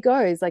take a few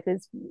goes, like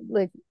there's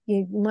like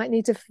you might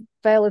need to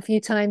fail a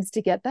few times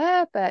to get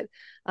there, but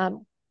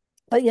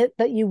yet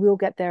that you will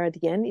get there at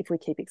the end if we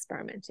keep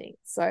experimenting.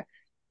 So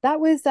that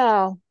was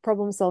our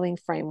problem solving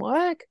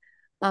framework.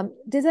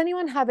 Does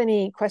anyone have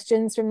any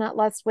questions from that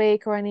last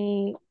week, or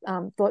any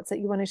thoughts that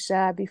you want to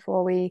share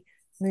before we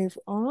move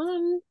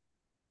on?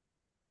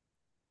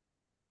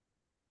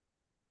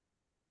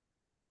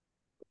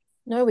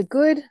 No, we're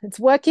good. It's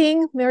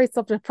working. Mary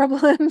solved a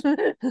problem.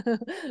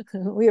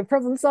 We are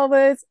problem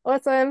solvers.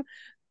 Awesome.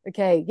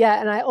 Okay. Yeah.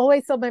 And I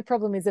always solve my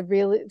problems is a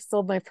really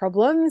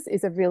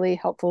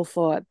helpful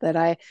thought that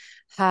I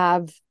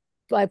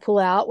pull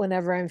out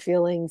whenever I'm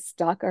feeling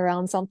stuck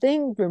around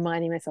something,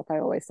 reminding myself I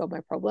always solve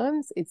my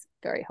problems. It's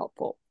very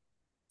helpful.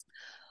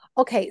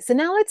 Okay. So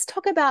now let's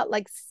talk about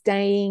like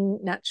staying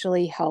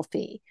naturally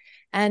healthy.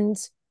 And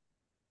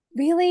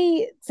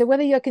really, so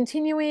whether you're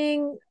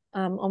continuing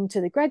onto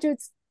the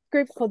graduates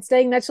group called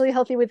Staying Naturally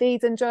Healthy with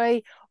Ease and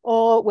Joy,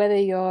 or whether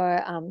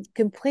you're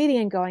completing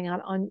and going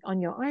out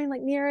on your own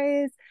like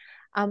Mira is,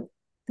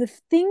 the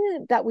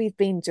thing that we've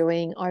been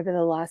doing over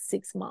the last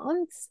 6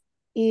 months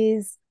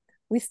is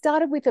we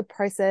started with a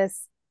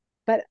process,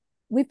 but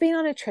we've been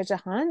on a treasure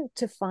hunt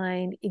to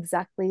find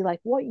exactly like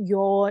what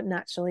your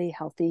naturally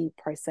healthy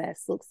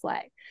process looks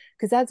like.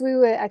 Because as we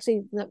were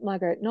actually,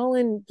 Margaret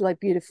Nolan like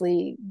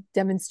beautifully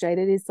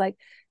demonstrated, is like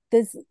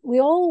we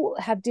all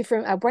have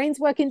our brains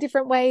work in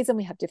different ways, and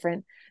we have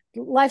different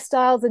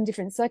lifestyles and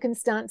different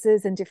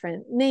circumstances and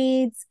different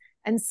needs.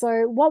 And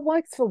so what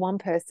works for one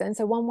person,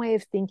 so one way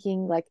of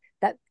thinking, like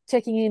that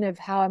checking in of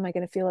how am I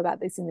going to feel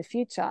about this in the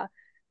future,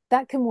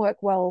 that can work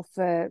well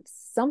for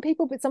some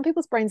people, but some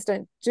people's brains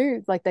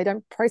they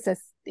don't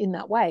process in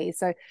that way.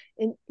 So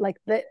in like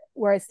that,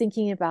 whereas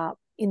thinking about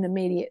in the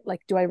immediate,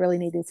 like, do I really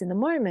need this in the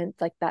moment?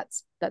 Like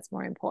that's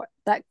more important.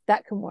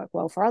 That can work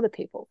well for other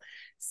people.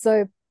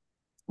 So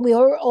we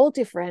are all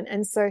different.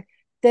 And so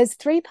there's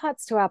 3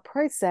 parts to our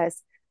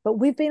process, but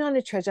we've been on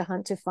a treasure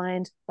hunt to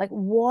find like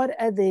what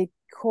are the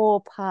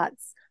core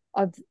parts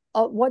of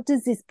what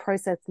does this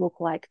process look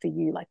like for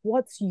you? Like,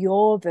 what's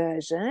your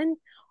version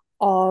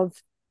of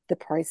the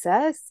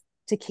process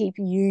to keep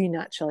you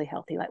naturally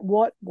healthy? Like,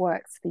 what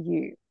works for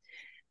you?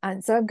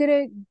 And so I'm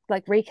going to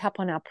like recap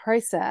on our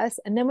process,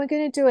 and then we're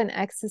going to do an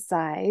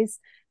exercise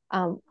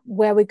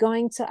where we're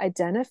going to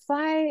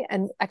identify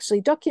and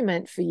actually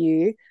document for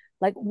you,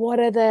 like what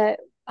are the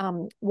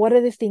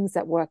things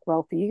that work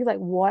well for you? Like,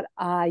 what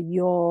are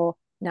your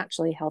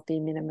naturally healthy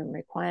minimum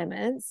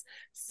requirements,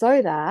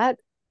 so that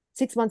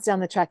 6 months down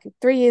the track,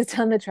 3 years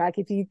down the track,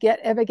 if you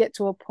ever get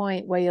to a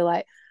point where you're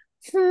like,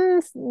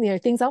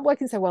 things aren't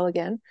working so well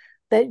again,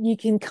 that you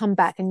can come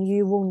back and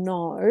you will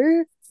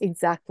know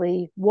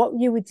exactly what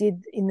you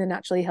did in the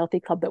Naturally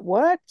Healthy Club that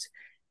worked.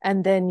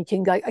 And then you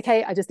can go,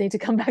 okay, I just need to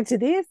come back to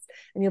this,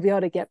 and you'll be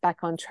able to get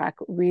back on track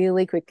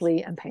really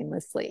quickly and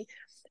painlessly.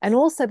 And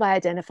also by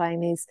identifying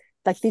these,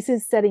 like, this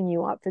is setting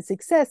you up for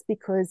success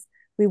because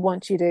we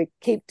want you to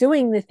keep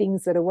doing the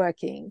things that are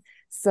working.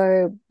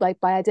 So like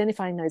by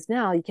identifying those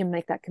now, you can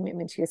make that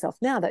commitment to yourself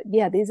now that,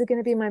 yeah, these are going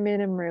to be my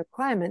minimum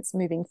requirements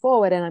moving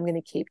forward, and I'm going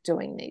to keep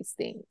doing these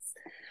things.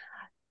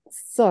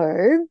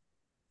 So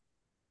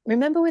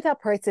remember, with our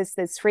process,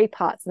 there's 3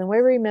 parts, and the way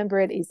we remember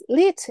it is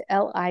LIT,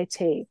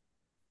 L-I-T.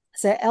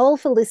 So L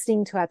for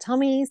listening to our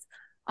tummies,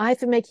 I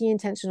for making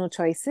intentional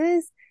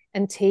choices,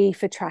 and T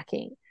for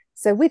tracking.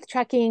 So with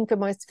tracking, for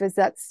most of us,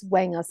 that's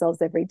weighing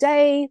ourselves every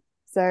day.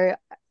 So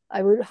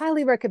I would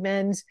highly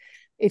recommend,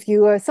 if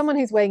you are someone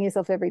who's weighing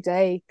yourself every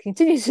day,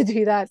 continue to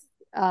do that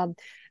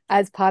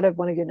as part of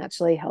one of your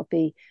naturally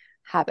healthy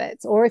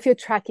habits. Or if you're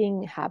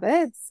tracking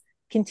habits,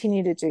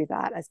 continue to do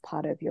that as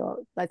part of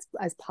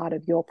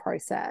your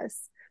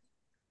process.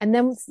 And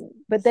then,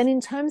 but then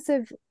in terms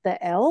of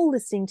the L,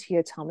 listening to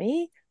your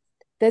tummy,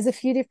 there's a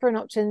few different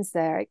options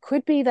there. It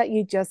could be that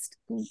you just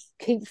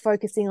keep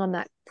focusing on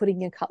that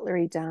putting your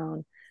cutlery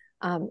down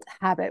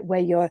habit, where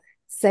you're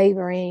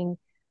savoring,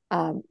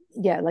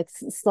 like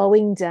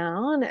slowing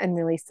down and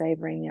really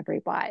savoring every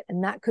bite.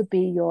 And that could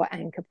be your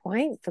anchor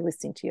point for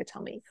listening to your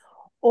tummy.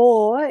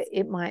 Or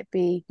it might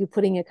be you're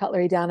putting your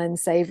cutlery down and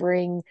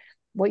savoring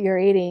what you're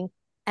eating,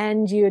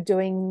 and you're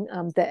doing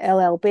the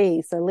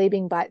LLB, so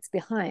leaving bites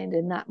behind.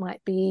 And that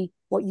might be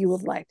what you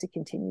would like to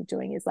continue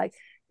doing, is like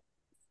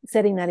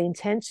setting that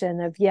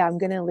intention of, yeah, I'm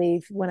going to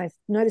leave, when I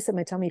notice that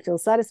my tummy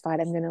feels satisfied,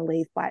 I'm going to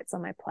leave bites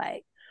on my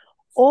plate.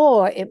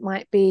 Or it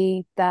might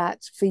be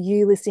that for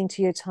you, listening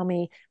to your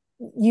tummy,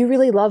 you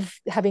really love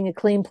having a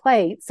clean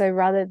plate. So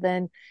rather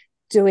than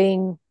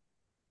serving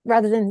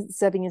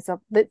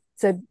yourself,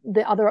 so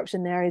the other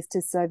option there is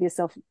to serve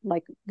yourself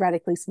like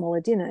radically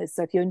smaller dinners.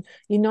 So if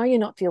you're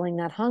not feeling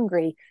that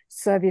hungry,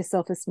 serve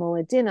yourself a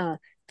smaller dinner,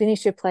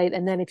 finish your plate,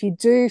 and then if you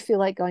do feel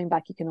like going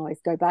back, you can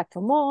always go back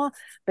for more.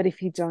 But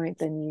if you don't,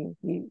 then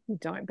you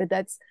don't. But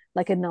that's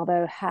like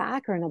another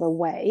hack or another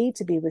way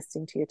to be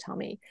listening to your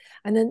tummy.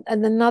 And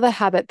another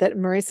habit that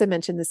Marissa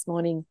mentioned this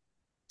morning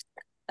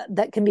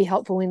that can be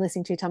helpful when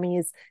listening to your tummy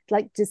is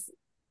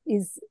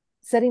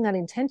setting that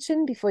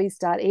intention before you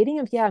start eating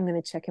of, yeah, I'm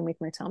going to check in with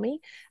my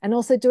tummy. And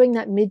also doing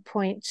that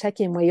midpoint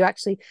check-in where you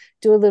actually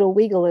do a little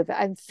wiggle of,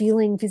 I'm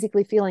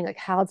physically feeling like,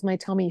 how's my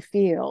tummy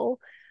feel?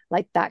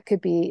 Like that can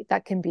be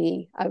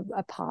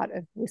a part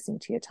of listening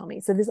to your tummy.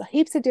 So there's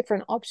heaps of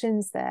different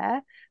options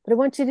there, but I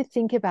want you to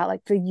think about,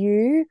 like, for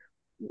you,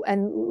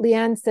 and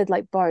Leanne said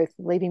like both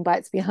leaving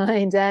bites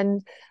behind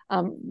and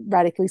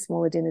radically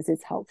smaller dinners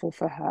is helpful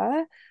for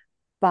her.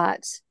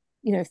 But,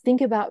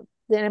 think about,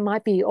 then it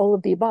might be all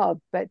of the above,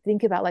 but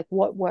think about like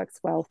what works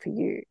well for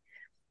you.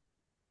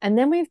 And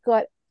then we've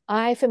got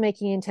I for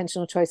making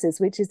intentional choices,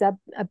 which is a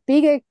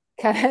bigger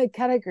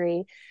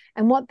category.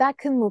 And what that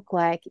can look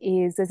like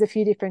is there's a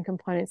few different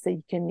components that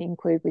you can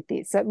include with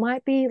this. So it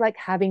might be like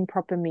having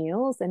proper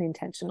meals and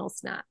intentional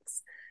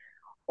snacks,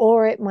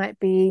 or it might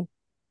be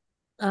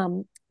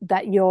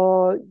that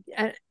you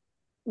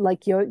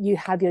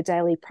have your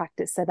daily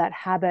practice. So that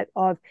habit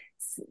of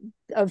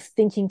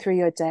thinking through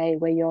your day,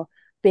 where you're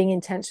being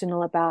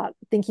intentional about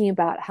thinking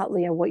about how,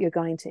 what you're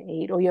going to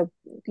eat, or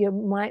you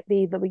might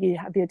be that you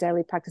have your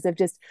daily practice of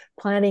just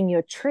planning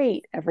your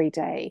treat every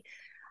day,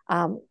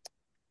 and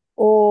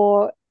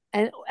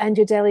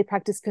your daily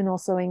practice can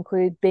also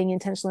include being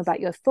intentional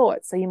about your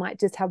thoughts. So you might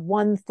just have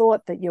one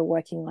thought that you're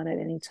working on at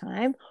any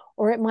time,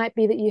 or it might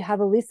be that you have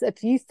a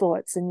few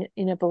thoughts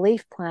in a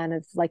belief plan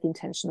of like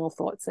intentional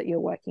thoughts that you're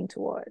working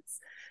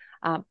towards.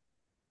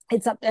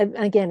 It's up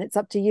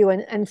to you.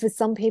 And for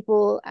some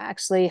people,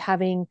 actually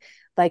having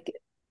like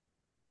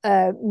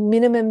a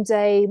minimum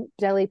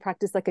daily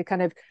practice, like a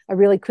kind of a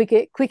really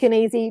quick and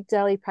easy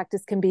daily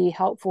practice, can be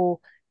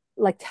helpful,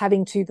 like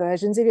having two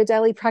versions of your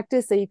daily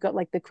practice. So you've got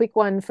like the quick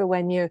one for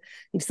when you've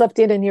slept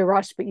in and you're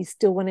rushed, but you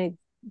still want to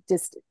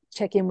just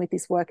check in with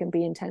this work and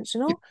be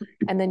intentional.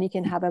 And then you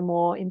can have a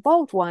more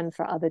involved one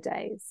for other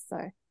days.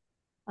 So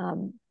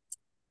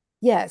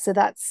so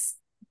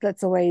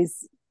that's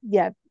always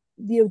your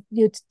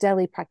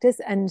daily practice,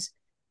 and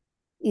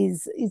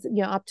is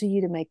up to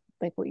you to make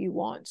what you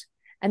want.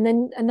 And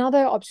then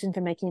another option for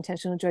making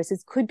intentional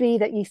choices could be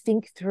that you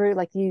think through,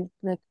 like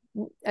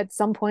at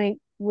some point,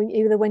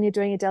 either when you're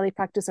doing a daily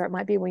practice, or it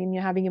might be when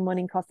you're having your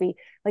morning coffee,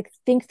 like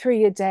think through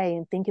your day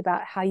and think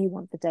about how you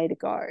want the day to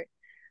go.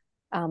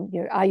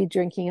 Are you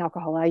drinking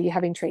alcohol? Are you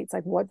having treats?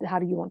 Like how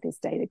do you want this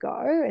day to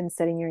go? And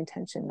setting your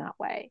intention that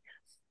way.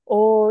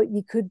 Or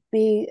you could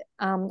be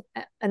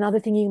another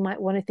thing you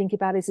might want to think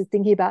about is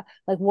thinking about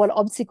like what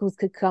obstacles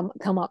could come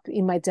up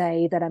in my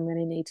day that I'm going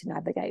to need to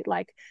navigate.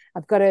 Like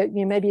I've got to,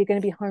 maybe you're going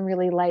to be home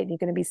really late and you're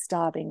going to be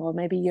starving, or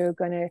maybe you're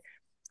going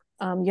to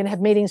have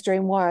meetings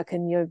during work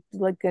and you're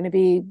like going to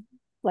be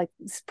like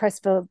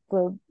pressed for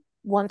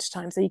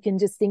lunchtime. So you can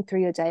just think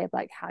through your day of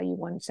like how you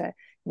want to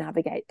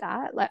navigate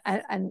that, like,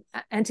 and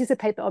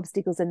anticipate the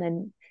obstacles, and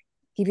then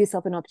give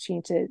yourself an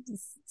opportunity to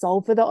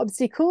solve for the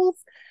obstacles.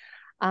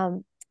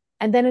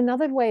 And then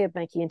another way of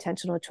making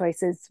intentional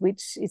choices,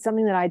 which is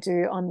something that I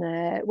do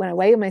when I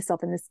weigh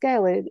myself in the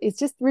scale, is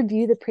just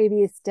review the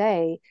previous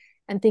day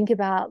and think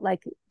about,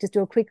 like, just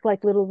do a quick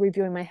like little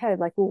review in my head,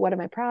 like, well, what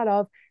am I proud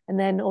of? And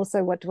then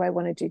also, what do I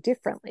want to do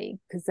differently?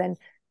 Because then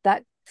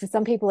that, for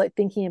some people, like,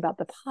 thinking about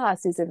the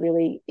past is a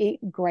really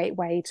great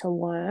way to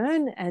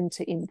learn and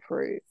to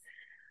improve.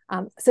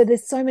 So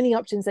there's so many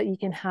options that you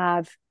can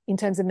have in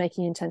terms of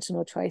making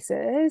intentional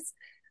choices.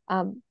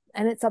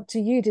 And it's up to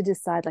you to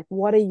decide, like,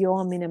 what are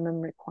your minimum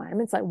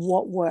requirements? Like,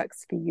 what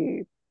works for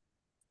you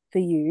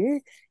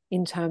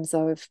in terms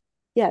of,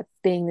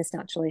 being this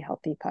naturally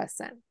healthy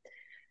person.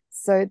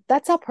 So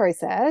that's our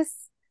process.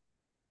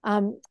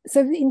 So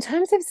in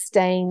terms of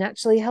staying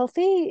naturally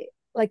healthy,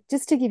 like,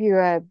 just to give you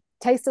a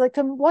taste of, like,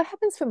 what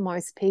happens for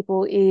most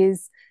people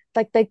is,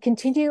 like, they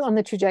continue on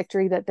the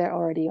trajectory that they're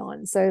already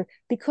on. So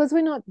because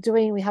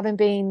we haven't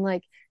been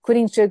like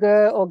quitting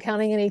sugar or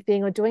counting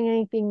anything or doing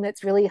anything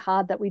that's really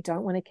hard that we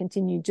don't want to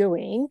continue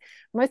doing,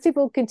 most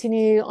people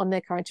continue on their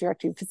current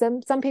trajectory.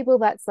 For some people,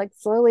 that's like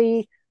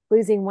slowly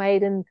losing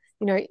weight, and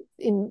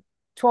in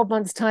 12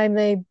 months time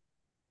they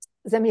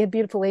send me a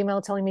beautiful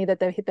email telling me that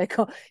they've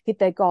hit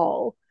their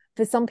goal.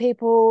 For some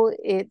people,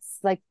 it's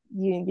like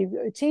you've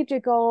achieved your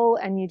goal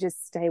and you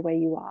just stay where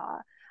you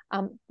are.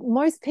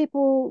 Most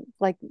people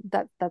like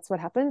that's what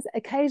happens.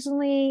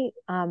 Occasionally,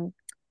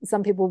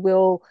 some people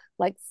will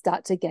like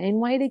start to gain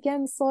weight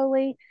again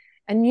slowly,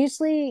 and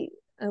usually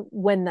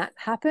when that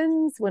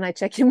happens, when I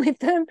check in with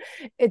them,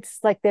 it's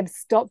like they've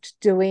stopped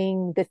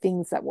doing the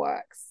things that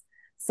works.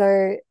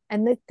 So,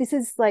 and this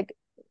is like,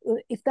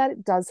 if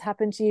that does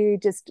happen to you,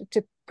 just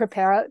to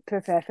prepare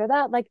for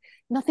that, like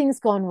nothing's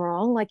gone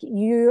wrong. Like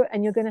you're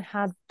going to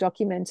have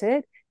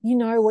documented, you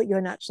know what your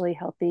naturally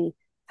healthy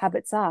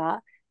habits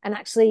are. And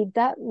actually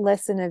that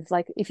lesson of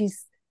like,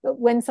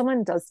 when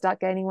someone does start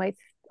gaining weight,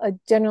 I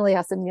generally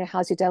ask them,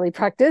 how's your daily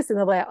practice? And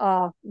they're like,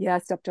 oh yeah, I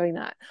stopped doing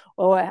that.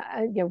 Or,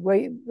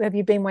 have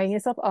you been weighing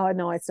yourself? Oh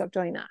no, I stopped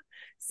doing that.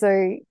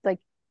 So like,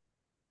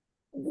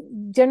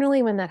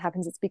 generally when that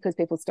happens, it's because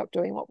people stop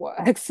doing what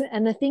works.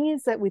 And the thing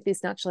is that with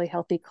this naturally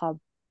healthy club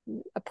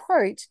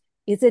approach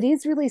is it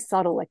is really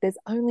subtle. Like there's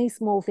only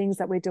small things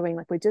that we're doing.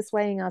 Like we're just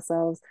weighing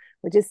ourselves,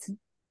 we're just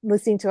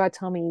listening to our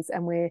tummies,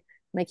 and we're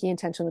making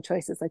intentional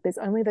choices. Like there's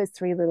only those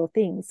 3 little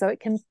things. So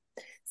it can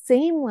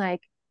seem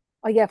like,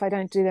 oh yeah, if I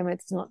don't do them,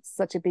 it's not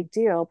such a big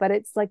deal. But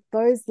it's like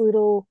those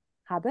little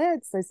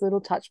habits, those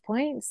little touch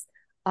points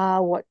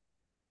are what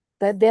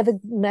they're the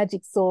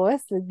magic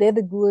sauce. They're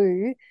the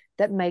glue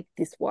that make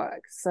this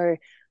work. So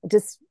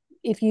just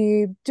if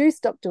you do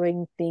stop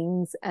doing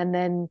things and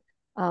then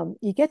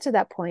you get to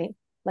that point,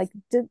 like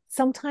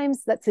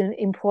sometimes that's an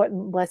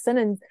important lesson.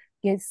 And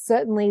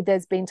certainly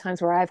there's been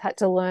times where I've had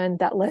to learn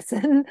that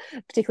lesson,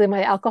 particularly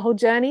my alcohol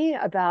journey,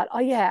 about, oh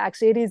yeah,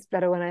 actually it is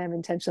better when I am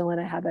intentional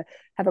and I have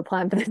a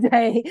plan for the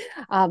day.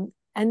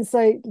 And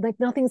so like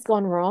nothing's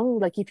gone wrong.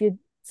 Like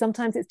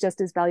sometimes it's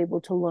just as valuable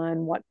to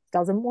learn what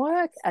doesn't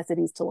work as it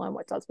is to learn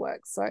what does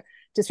work. So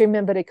just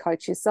remember to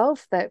coach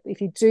yourself that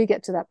if you do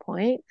get to that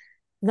point,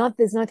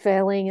 there's no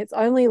failing, it's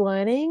only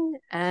learning.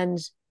 And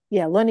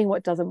yeah, learning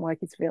what doesn't work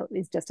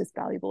is just as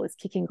valuable as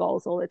kicking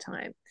goals all the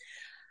time.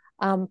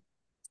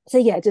 So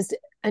yeah,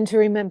 and to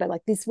remember,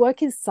 like this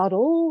work is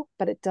subtle,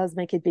 but it does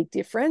make a big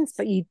difference.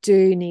 But you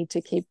do need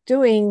to keep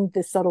doing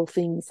the subtle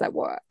things that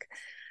work.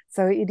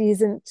 So it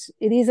isn't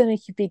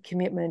a big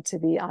commitment to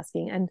be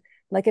asking. And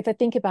like if I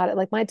think about it,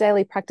 like my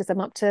daily practice,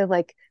 I'm up to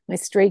like my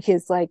streak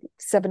is like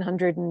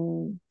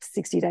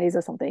 760 days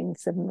or something,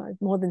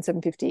 more than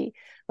 750.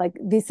 Like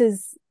this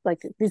is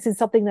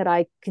something that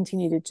I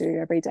continue to do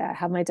every day. I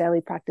have my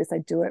daily practice. I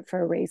do it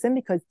for a reason,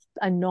 because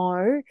I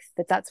know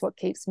that that's what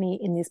keeps me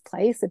in this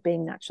place of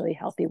being naturally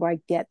healthy, where I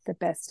get the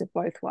best of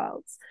both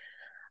worlds.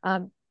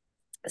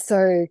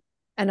 So,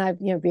 and I've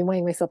been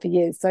weighing myself for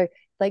years. So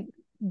like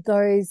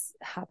those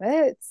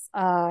habits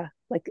are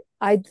like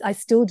I'm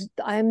still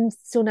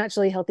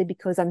naturally healthy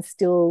because I'm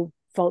still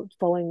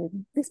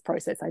following this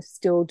process. I'm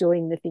still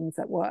doing the things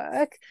that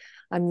work.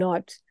 I'm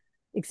not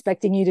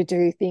expecting you to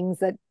do things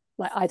that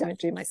like I don't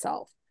do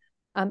myself.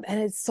 And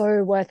it's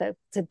so worth it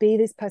to be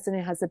this person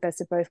who has the best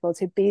of both worlds,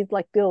 who be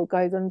like Bill,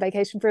 goes on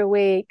vacation for a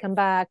week, come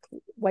back,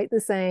 weight the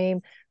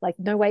same, like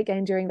no weight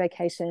gain during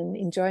vacation,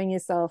 enjoying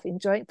yourself,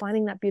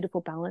 finding that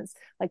beautiful balance,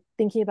 like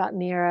thinking about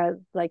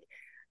Nira, like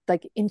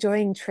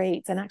enjoying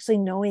treats and actually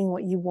knowing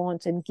what you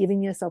want and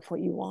giving yourself what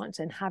you want,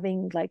 and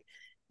having like,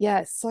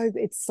 yeah, so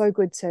it's so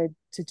good to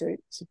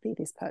be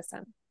this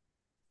person.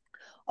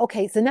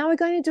 Okay, so now we're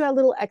going to do our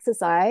little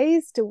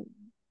exercise to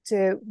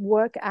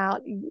work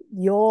out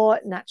your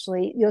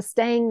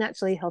staying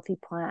naturally healthy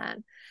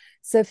plan.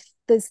 So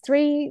there's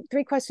three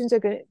questions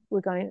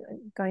we're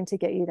going to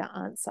get you to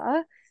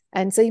answer.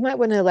 And so you might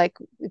want to like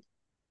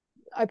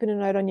open a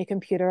note on your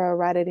computer or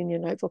write it in your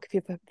notebook if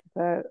you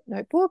prefer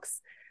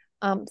notebooks.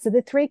 So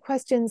the 3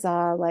 questions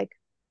are like,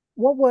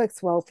 what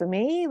works well for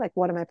me? Like,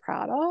 what am I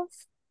proud of?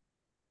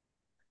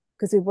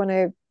 Because we want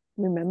to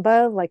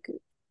remember, like,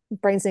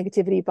 brain's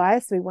negativity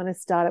bias. We want to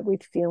start it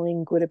with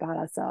feeling good about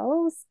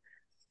ourselves.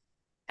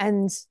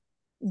 And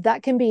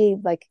that can be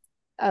like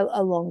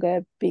a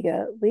longer,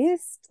 bigger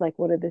list. Like,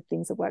 what are the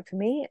things that work for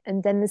me?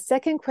 And then the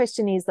second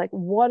question is like,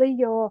 what are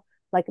your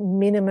like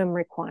minimum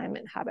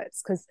requirement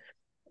habits? Because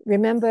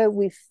remember,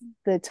 with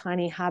the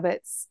tiny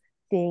habits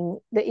thing,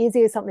 the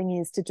easier something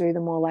is to do, the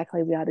more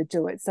likely we are to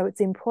do it. So it's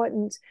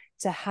important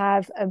to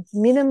have a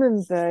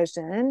minimum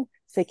version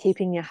for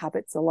keeping your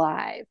habits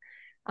alive,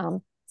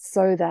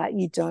 so that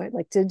you don't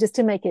like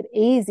to make it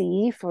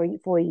easy for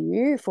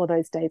you for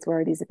those days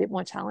where it is a bit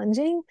more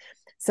challenging.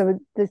 So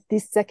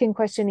this second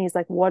question is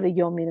like, what are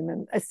your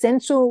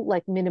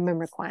essential minimum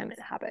requirement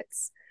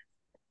habits,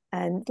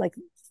 and like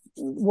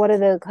what are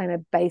the kind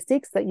of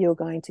basics that you're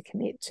going to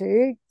commit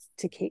to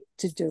keep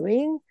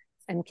doing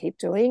and keep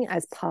doing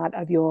as part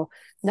of your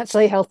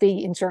naturally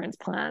healthy insurance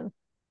plan.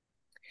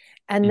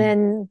 And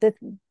then the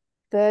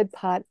third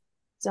part,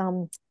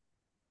 does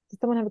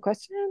someone have a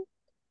question?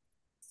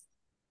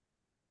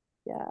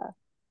 Yeah,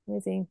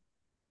 amazing.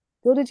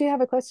 Bill, did you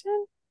have a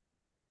question?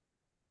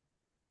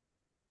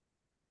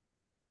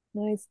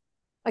 Nice.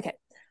 Okay.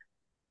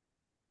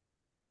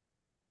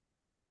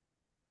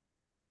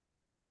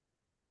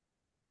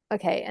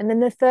 Okay, and then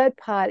the third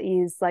part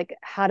is like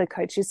how to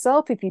coach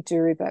yourself if you do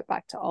revert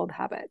back to old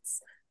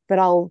habits. But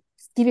I'll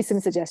give you some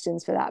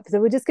suggestions for that. So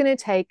we're just going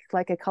to take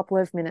like a couple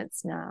of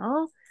minutes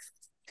now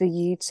for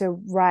you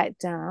to write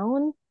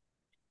down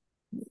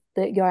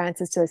your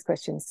answers to those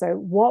questions. So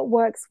what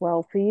works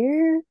well for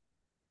you?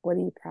 What are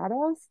you proud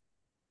of?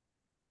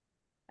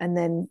 And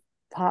then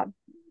part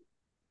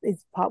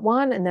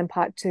one, and then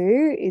part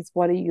two is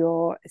what are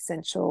your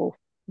essential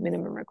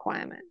minimum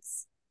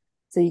requirements.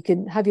 So you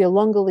can have your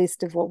longer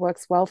list of what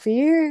works well for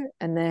you,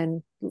 and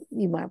then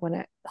you might want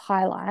to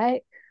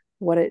highlight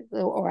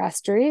or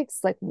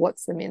asterisk, like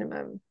what's the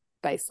minimum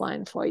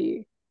baseline for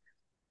you.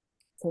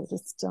 So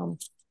just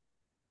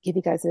give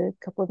you guys a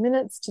couple of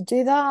minutes to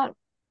do that.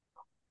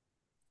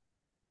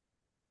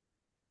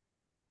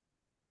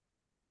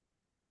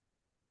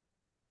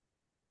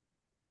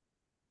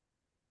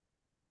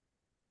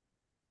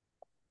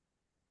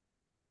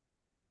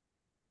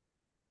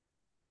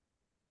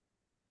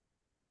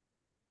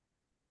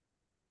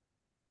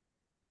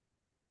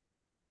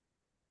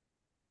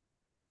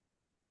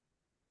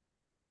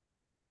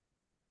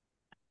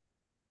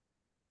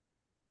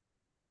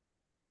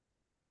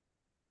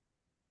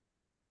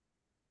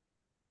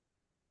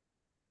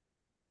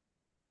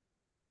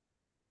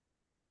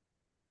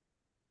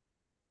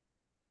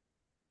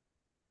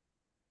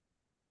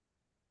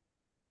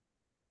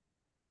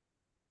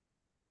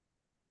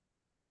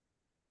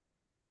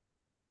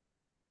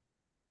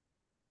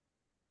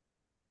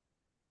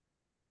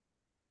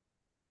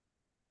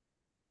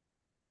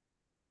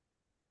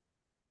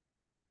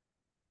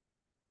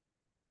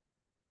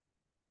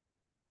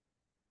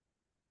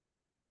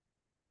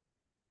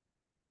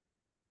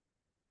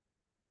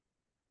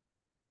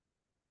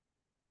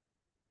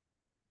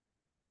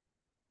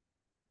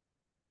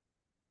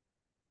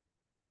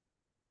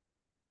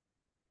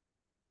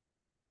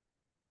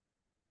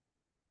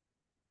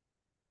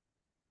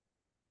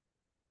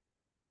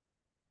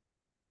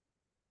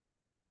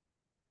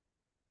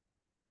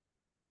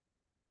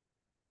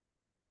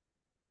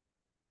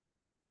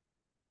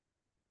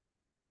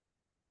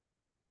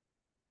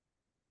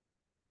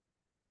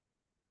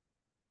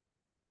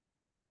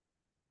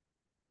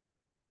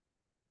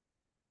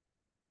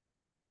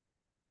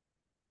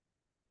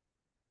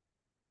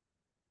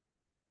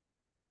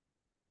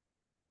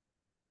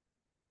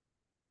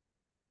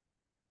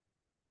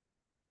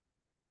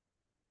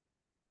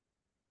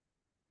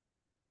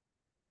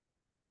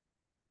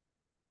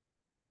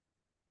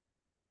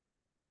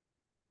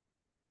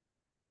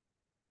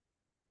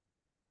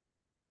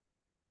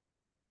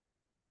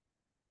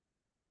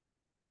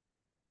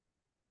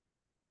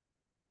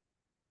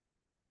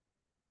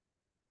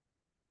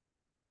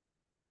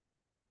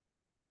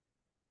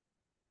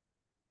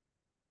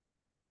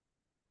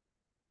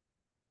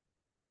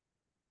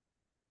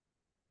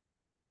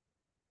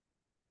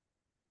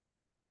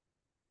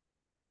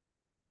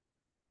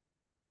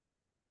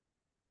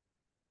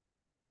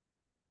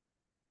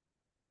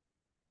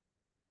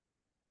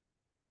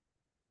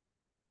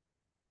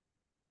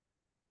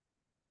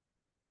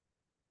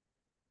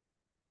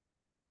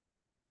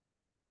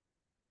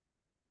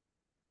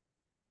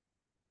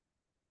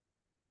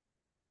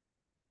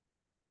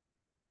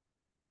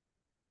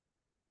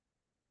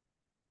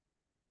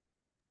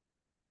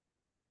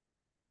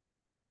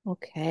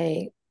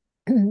 Okay.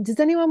 Does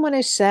anyone want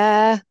to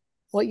share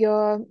what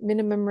your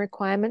minimum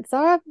requirements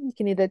are? You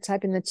can either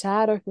type in the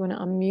chat, or if you want to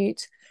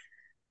unmute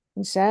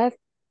and share.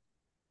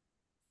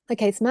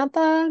 Okay,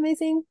 Samantha,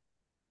 amazing.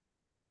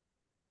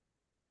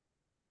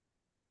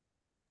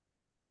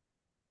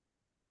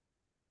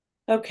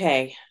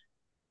 Okay.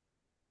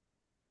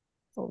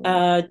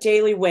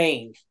 Daily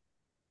weighing.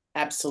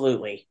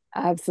 Absolutely.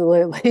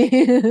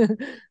 Absolutely.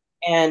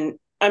 And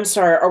I'm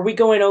sorry, are we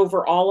going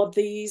over all of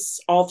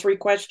these, all three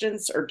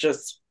questions, or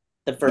just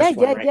the first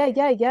one?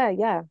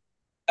 Yeah.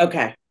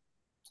 Okay.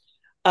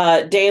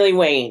 Daily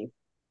weighing.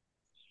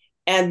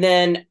 And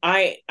then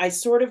I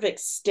sort of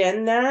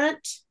extend that.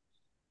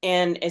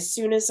 And as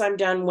soon as I'm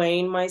done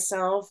weighing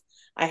myself,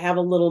 I have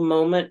a little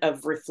moment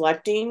of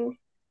reflecting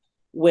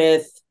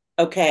with,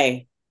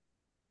 okay,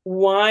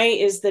 why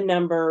is the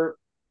number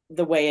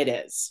the way it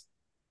is?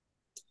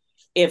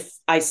 If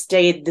I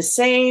stayed the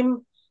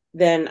same,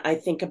 then I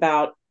think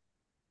about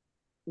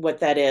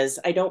what that is.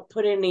 I don't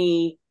put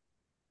any,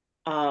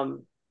 I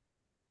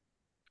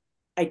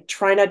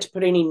try not to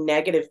put any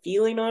negative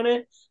feeling on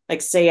it.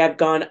 Like say I've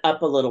gone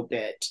up a little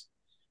bit.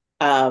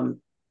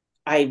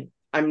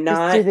 I'm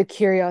not just do the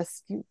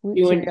curious.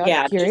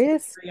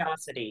 Just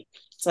curiosity.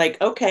 It's like,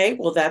 okay,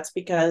 well, that's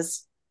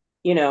because,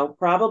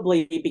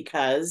 probably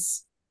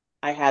because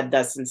I had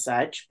thus and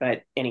such.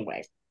 But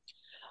anyway,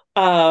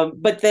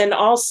 but then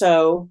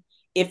also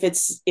if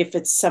it's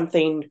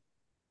something,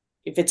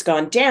 if it's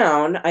gone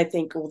down, I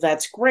think, well,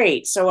 that's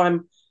great. So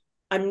I'm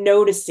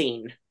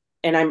noticing,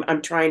 and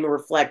I'm trying to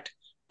reflect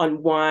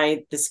on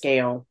why the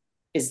scale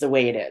is the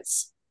way it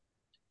is.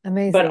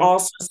 Amazing. But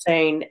also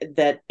saying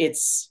that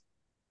it's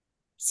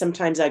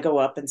sometimes I go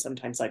up and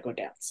sometimes I go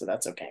down. So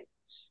that's okay.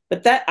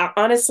 But that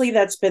honestly,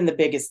 that's been the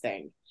biggest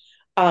thing.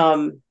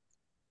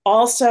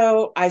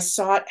 Also, I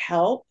sought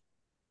help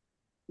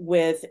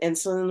with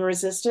insulin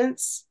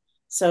resistance.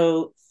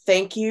 So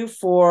thank you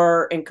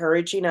for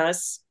encouraging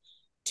us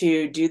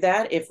to do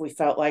that if we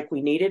felt like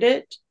we needed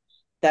it.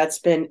 That's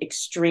been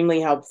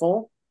extremely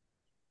helpful.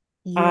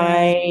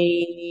 Yeah.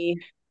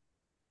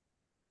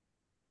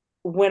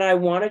 When I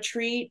want a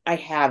treat, I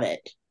have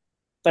it.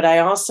 But I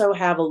also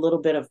have a little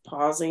bit of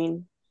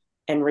pausing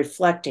and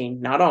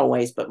reflecting, not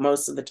always, but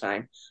most of the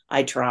time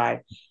I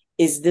try.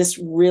 Is this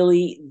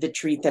really the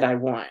treat that I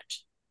want?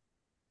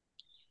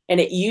 And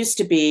it used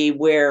to be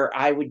where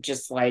I would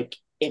just like,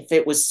 if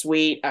it was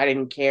sweet, I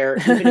didn't care.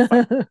 Even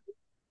if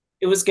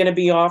it was going to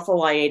be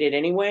awful, I ate it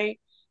anyway.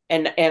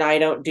 And I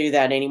don't do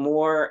that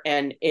anymore.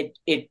 And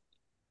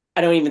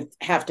I don't even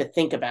have to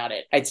think about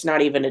it. It's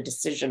not even a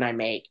decision I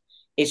make.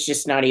 It's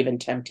just not even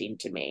tempting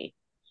to me.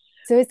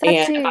 So is that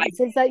And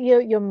so is that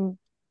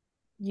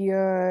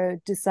you're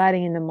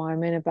deciding in the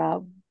moment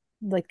about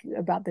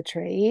the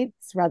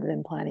treats rather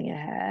than planning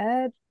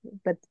ahead,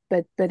 but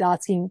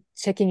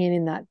checking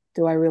in that,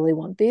 do I really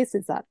want this?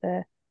 Is that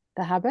the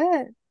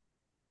habit?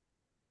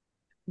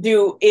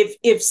 if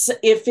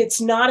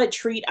it's not a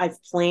treat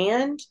I've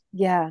planned,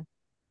 Yeah.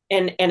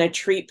 and a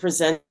treat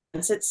presents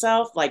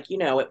itself, like,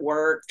 at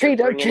work, they're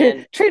Treat bringing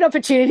in treat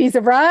opportunities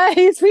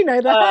arise. We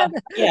know that.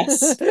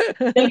 yes,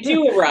 they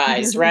do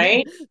arise,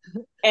 right?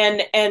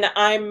 And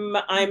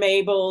I'm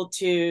able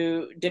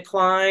to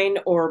decline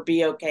or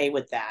be okay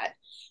with that.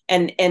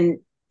 And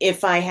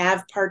if I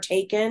have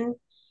partaken,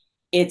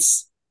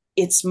 it's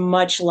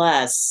much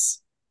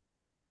less,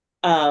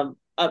 a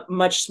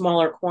much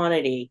smaller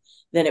quantity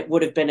than it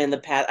would have been in the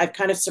past. I've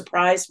kind of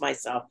surprised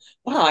myself.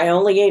 Wow, I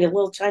only ate a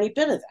little tiny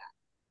bit of that.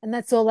 And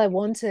that's all I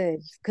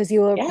wanted, because you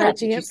were Yeah,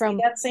 approaching did you it see from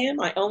that, Sam?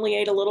 I only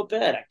ate a little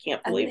bit. I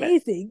can't believe it.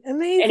 amazing.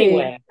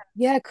 Anyway,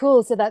 Yeah,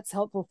 cool. So that's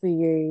helpful for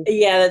you.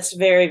 yeah, that's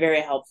very, very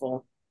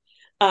helpful.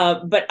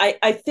 But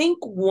I think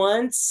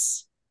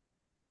once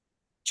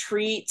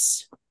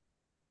treats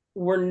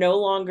were no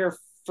longer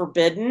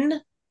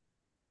forbidden,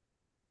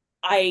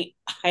 I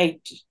I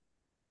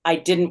I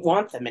didn't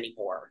want them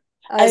anymore.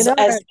 I know.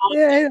 As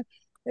Yeah.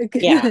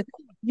 Yeah,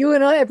 You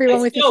and I, I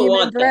everyone with a still human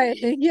want them.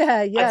 brain.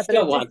 Yeah, I yeah. But still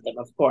it just want them,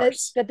 of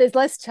course. that there's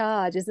less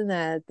charge, isn't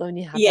there, when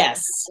you have that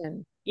Yes.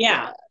 intention? Yeah.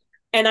 Yeah.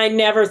 And I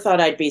never thought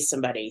I'd be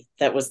somebody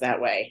that was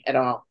that way at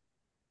all.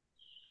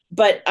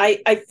 But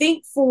I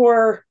think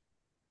for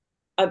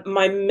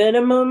my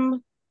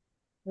minimum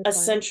Requirement.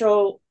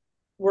 essential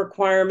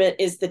requirement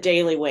is the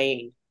daily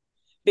weighing,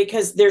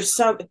 because there's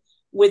some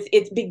with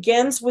it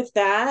begins with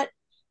that,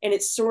 and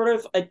it's sort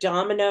of a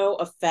domino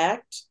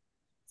effect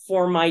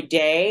for my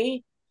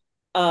day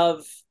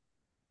of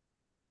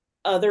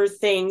other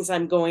things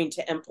I'm going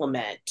to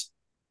implement.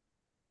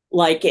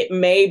 Like it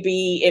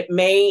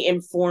may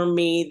inform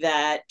me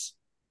that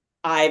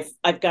I've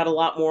got a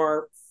lot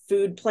more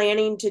food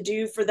planning to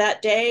do for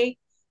that day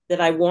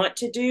that I want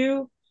to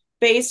do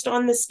based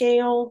on the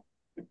scale,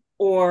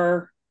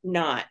 or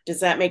not.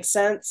 Does that make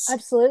sense?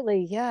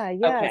 Absolutely. Yeah,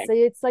 yeah. Okay. So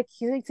it's like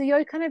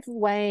you're kind of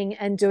weighing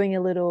and doing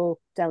a little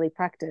daily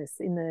practice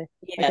in the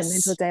like a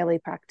mental Yes. daily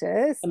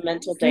practice A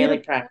mental for you to, daily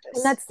and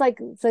practice. that's like,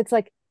 so it's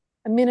like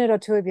a minute or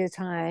two of your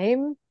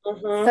time,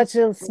 Mm-hmm. such a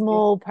Mm-hmm.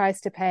 small price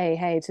to pay,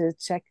 hey, to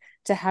check,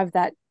 to have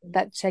that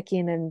check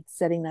in and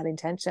setting that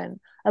intention.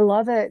 I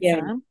love it, Yeah.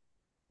 Sam.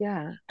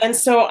 Yeah. And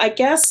so I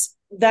guess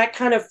that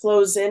kind of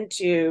flows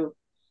into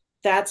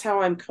that's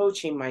how I'm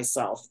coaching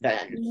myself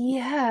then,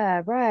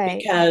 Yeah, right.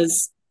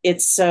 because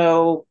it's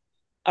so,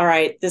 all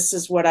right, this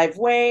is what I've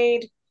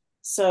weighed.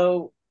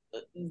 So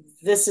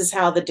this is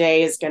how the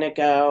day is going to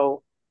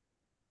go.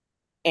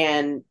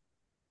 And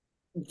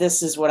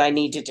this is what I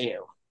need to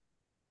do.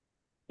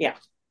 Yeah.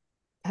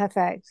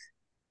 Perfect.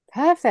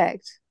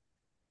 Perfect.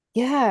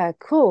 Yeah,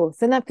 cool.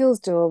 So that feels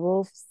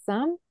doable,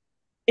 Sam.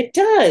 It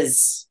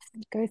does.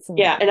 Go,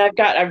 Yeah.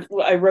 Samantha. And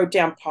I wrote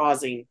down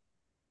pausing.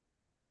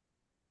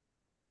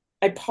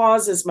 I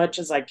pause as much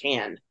as I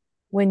can.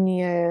 When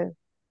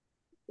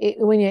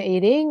when you're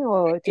eating,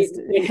 or just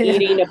When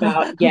eating,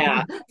 about,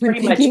 yeah, when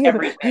pretty much thinking of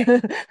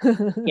everything.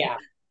 Yeah.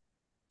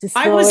 just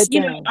I slow was, it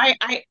down.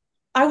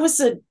 I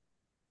was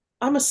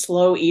I'm a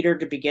slow eater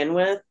to begin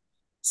with,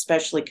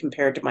 especially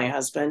compared to my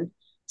husband.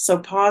 So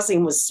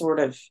pausing was sort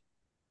of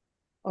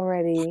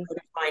Already.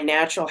 my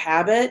natural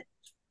habit,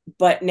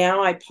 but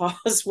now I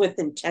pause with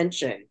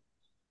intention.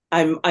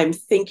 I'm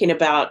thinking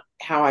about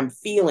how I'm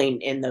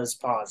feeling in those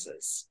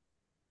pauses.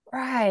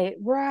 Right,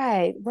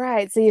 right,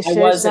 right. So you're I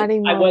wasn't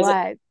shining I more wasn't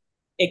light.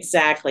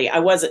 exactly. I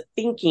wasn't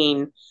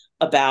thinking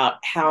about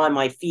how am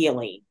I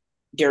feeling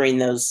during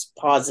those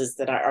pauses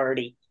that I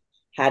already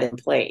had in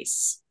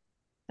place.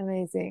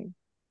 Amazing.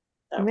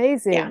 So, yeah.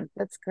 Amazing.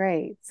 That's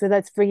great. So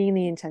that's bringing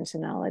the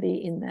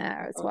intentionality in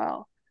there as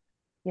well.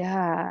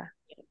 Yeah,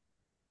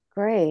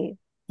 great.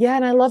 Yeah,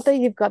 and I love that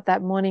you've got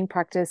that morning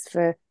practice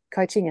for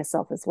coaching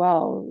yourself as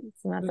well,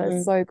 Samantha. It's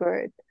Mm-hmm. so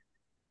good.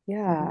 Mm-hmm.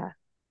 Yeah.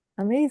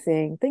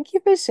 Amazing. Thank you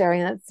for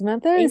sharing that,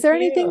 Samantha. Is Thank there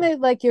anything you. that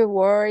like you're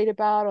worried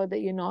about, or that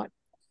you're not?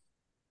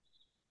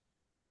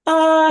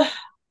 Uh,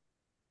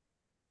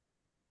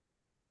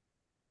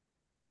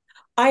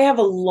 I have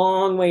a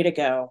long way to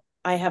go.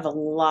 I have a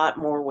lot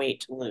more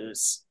weight to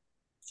lose.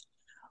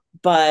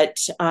 but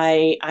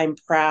I'm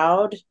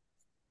proud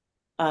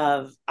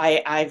of,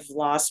 I've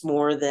lost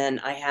more than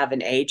I have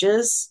in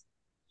ages.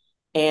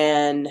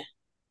 And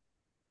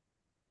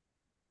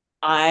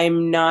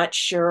I'm not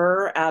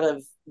sure, out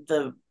of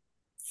the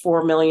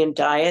 4 million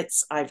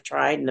diets I've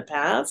tried in the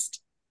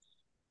past,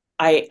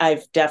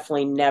 I've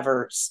definitely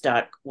never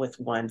stuck with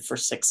one for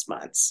 6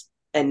 months.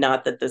 And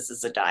not that this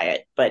is a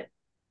diet, but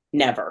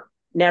never,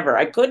 never.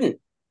 I couldn't.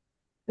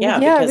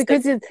 Yeah,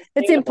 because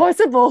it's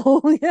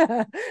impossible.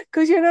 Yeah,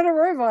 because you're not a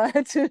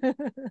robot.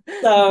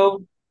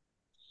 So,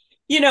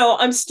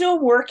 I'm still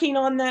working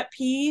on that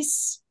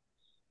piece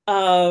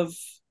of,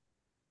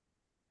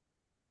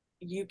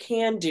 you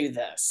can do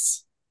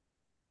this.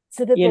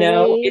 So the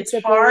belief,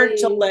 it's hard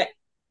to let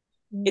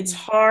Mm. it's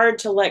hard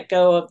to let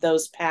go of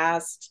those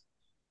past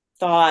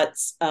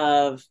thoughts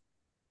of,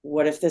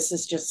 what if this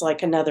is just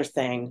like another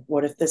thing?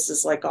 What if this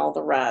is like all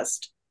the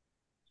rest?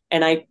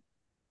 And I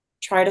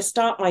try to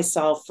stop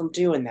myself from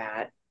doing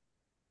that.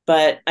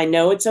 But I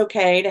know it's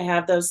okay to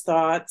have those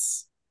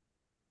thoughts,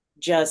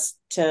 just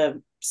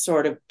to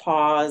sort of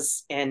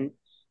pause and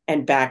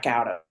back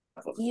out of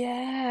them.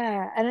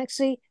 Yeah, and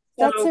actually,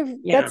 So,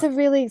 that's a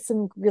really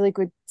some really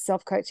good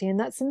self-coaching, and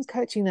that's some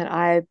coaching that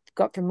I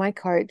got from my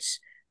coach.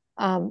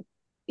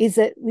 Is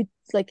that we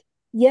like,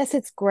 yes,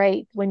 it's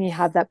great when you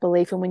have that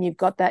belief and when you've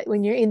got that,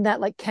 when you're in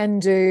that like can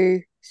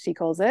do, she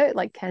calls it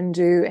like can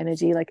do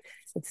energy, like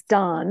it's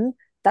done.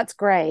 That's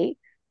great.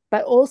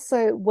 But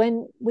also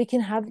when we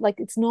can have like,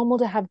 it's normal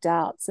to have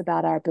doubts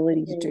about our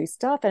ability to do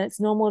stuff, and it's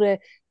normal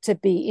to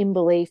be in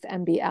belief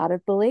and be out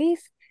of belief,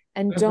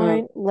 and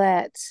don't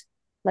let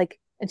like,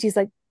 and she's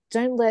like,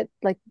 don't let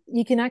like,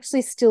 you can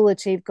actually still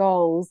achieve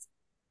goals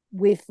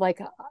with like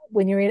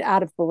when you're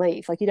out of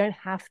belief. Like you don't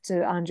have to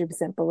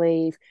 100%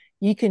 believe.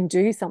 You can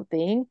do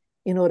something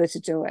in order to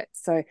do it.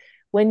 So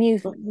when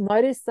you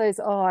notice those,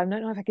 oh, I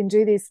don't know if I can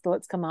do these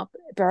thoughts come up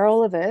for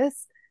all of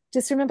us,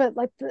 just remember,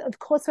 like, of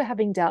course we're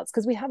having doubts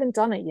because we haven't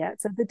done it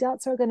yet. So the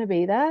doubts are going to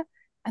be there,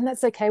 and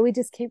that's okay. We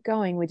just keep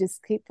going. We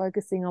just keep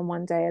focusing on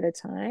one day at a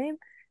time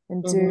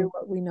and do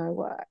what we know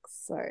works.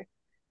 So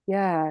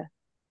yeah,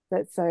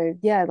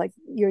 yeah, like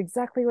you're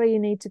exactly where you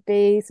need to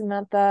be,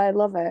 Samantha. I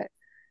love it.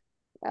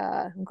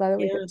 I'm glad that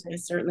we get to. I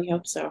certainly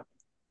hope so.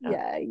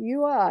 Yeah,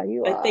 you are.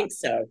 I think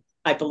so.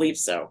 I believe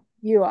so.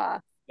 You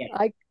are.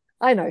 Yeah.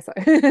 I know so.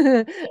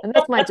 And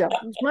that's my job.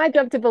 It's my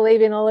job to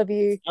believe in all of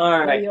you.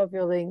 All right. You're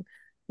building.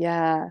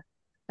 Yeah.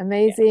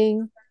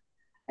 Amazing.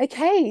 Yeah.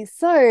 Okay.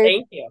 So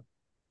thank you.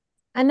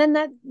 And then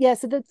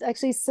so that's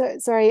actually, so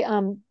sorry.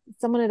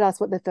 Someone had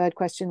asked what the third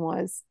question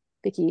was,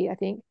 Vicky, I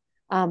think.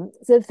 So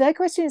the third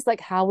question is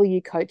like, how will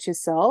you coach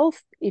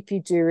yourself if you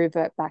do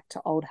revert back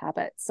to old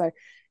habits? So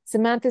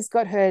Samantha's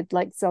got her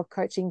like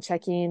self-coaching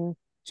check-in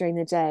during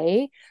the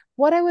day.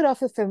 What I would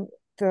offer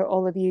for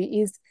all of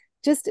you is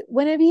just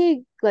whenever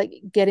you like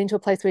get into a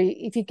place where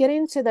if you get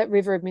into that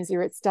river of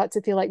misery, it starts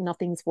to feel like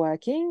nothing's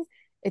working.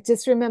 It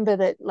just remember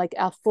that like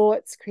our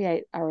thoughts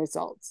create our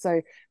results.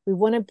 So we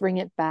want to bring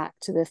it back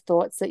to the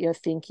thoughts that you're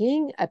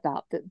thinking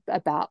about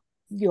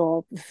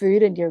your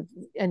food and your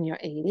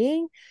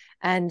eating,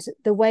 and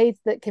the ways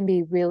that can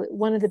be really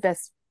one of the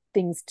best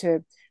things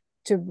to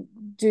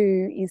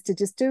do is to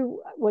just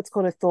do what's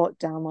called a thought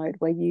download,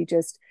 where you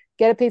just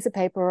get a piece of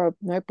paper or a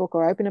notebook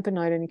or open up a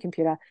note on your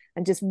computer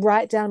and just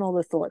write down all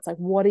the thoughts, like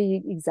what are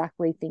you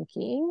exactly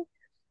thinking,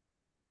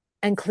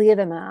 and clear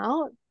them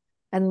out,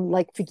 and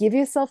like forgive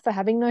yourself for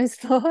having those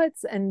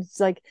thoughts, and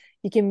like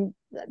you can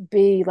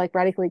be like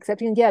radically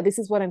accepting, yeah, this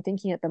is what I'm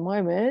thinking at the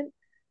moment,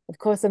 of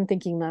course I'm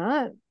thinking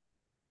that,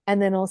 and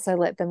then also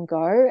let them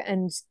go,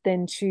 and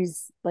then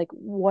choose like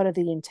what are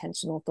the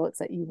intentional thoughts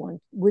that you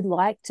would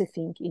like to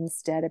think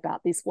instead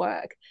about this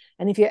work.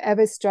 And if you're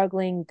ever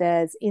struggling,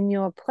 there's in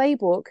your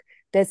playbook,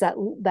 there's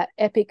that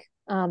epic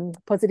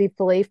positive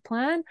belief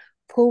plan.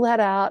 Pull that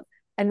out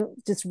and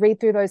just read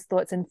through those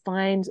thoughts and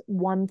find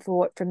one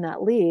thought from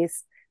that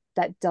list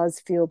that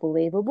does feel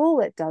believable,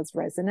 that does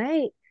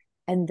resonate,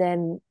 and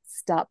then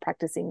start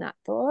practicing that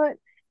thought.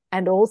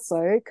 And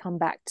also come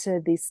back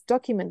to this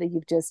document that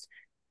you've just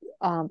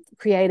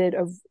created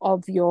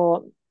of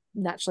your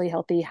naturally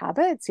healthy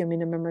habits, your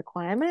minimum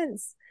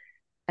requirements,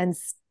 and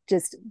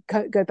just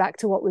go back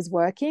to what was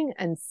working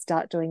and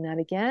start doing that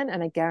again.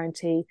 And I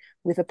guarantee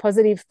with a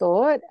positive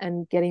thought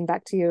and getting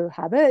back to your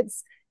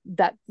habits,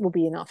 that will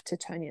be enough to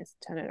turn it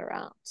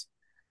around.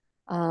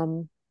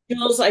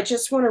 Jules, I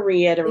just want to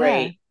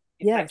reiterate,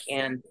 if I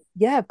can.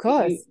 Yeah, of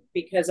course.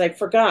 Because I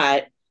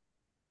forgot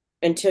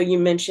until you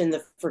mentioned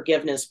the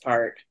forgiveness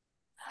part.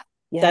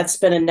 Yes. That's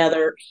been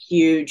another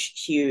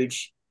huge,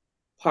 huge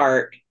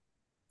part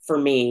for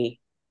me.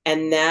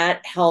 And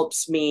that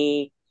helps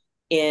me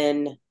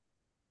in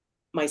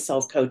my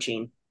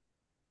self-coaching.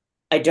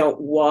 I don't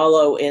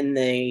wallow in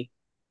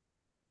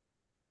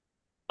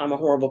I'm a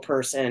horrible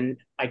person,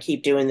 I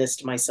keep doing this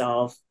to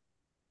myself.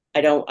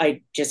 That's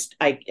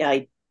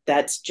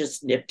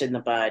just nipped in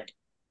the bud.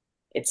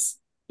 It's,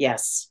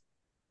 yes,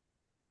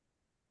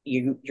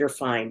 you're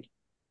fine.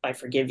 I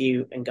forgive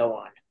you and go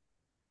on.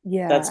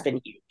 Yeah. That's been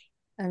huge.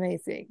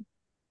 Amazing.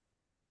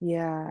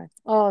 Yeah.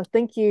 Oh,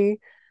 thank you.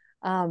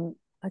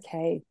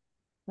 Okay,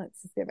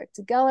 let's just go back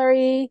to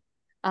gallery.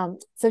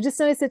 So just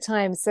notice the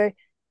time. So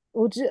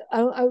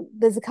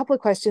there's a couple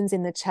of questions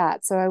in the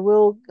chat, so I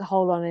will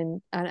hold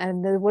on,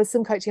 and there was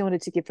some coaching I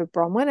wanted to give for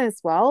Bronwyn as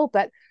well.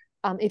 But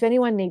if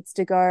anyone needs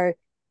to go,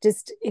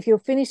 just if you're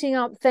finishing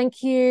up,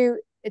 thank you.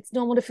 It's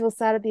normal to feel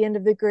sad at the end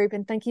of the group,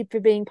 and thank you for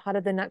being part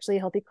of the Naturally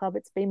Healthy Club.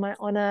 It's been my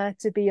honor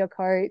to be your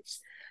coach.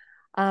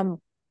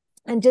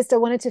 And just I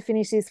wanted to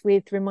finish this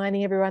with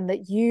reminding everyone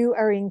that you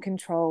are in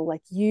control.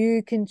 Like,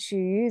 you can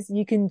choose,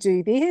 you can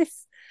do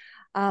this.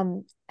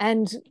 And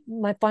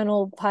my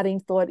final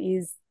parting thought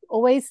is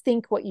always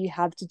think what you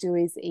have to do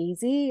is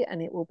easy and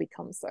it will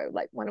become so.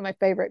 Like, one of my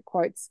favorite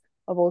quotes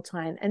of all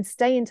time. And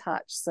stay in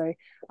touch. So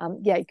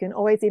yeah, you can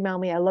always email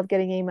me. I love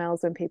getting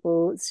emails when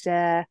people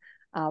share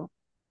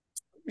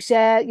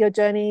your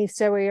journey,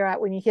 share where you're at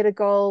when you hit a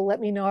goal.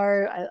 Let me know.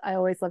 I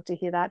always love to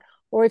hear that.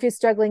 Or if you're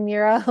struggling,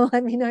 Mira,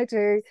 let me know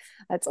too.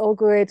 That's all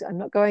good. I'm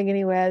not going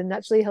anywhere.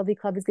 Naturally Healthy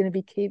Club is going to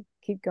be keep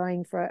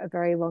going for a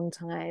very long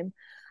time.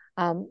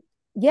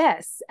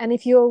 Yes, and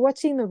if you're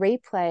watching the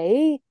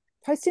replay,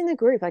 post in the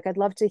group. Like, I'd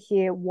love to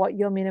hear what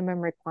your minimum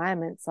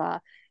requirements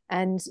are.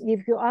 And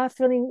if you are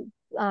feeling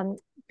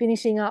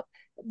finishing up,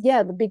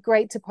 yeah, it'd be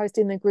great to post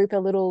in the group a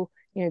little,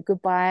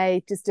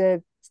 goodbye, just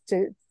to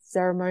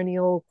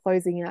ceremonial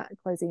closing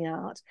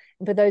out.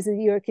 And for those of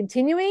you who are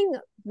continuing,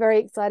 very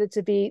excited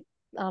to be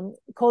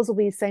calls will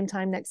be the same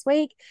time next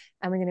week,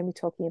 and we're going to be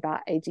talking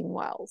about aging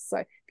well. So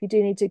if you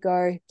do need to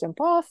go,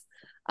 jump off.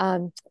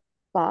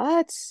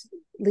 But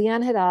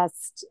Leanne had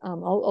asked,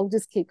 I'll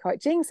just keep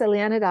coaching. So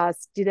Leanne had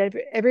asked, did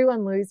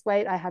everyone lose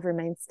weight? I have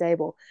remained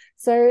stable.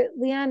 So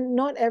Leanne,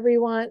 not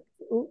everyone,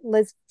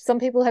 some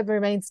people have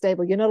remained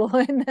stable. You're not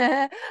alone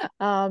there.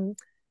 And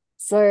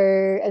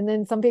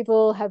then some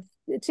people have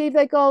achieved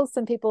their goals,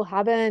 some people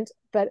haven't,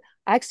 but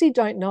I actually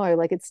don't know.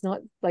 Like, it's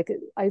not like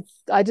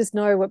I just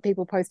know what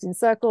people post in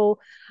Circle.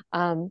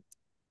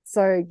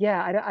 So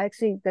yeah, I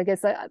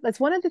guess that's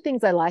one of the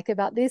things I like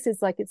about this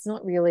is, like, it's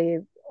not really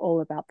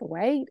all about the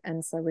weight,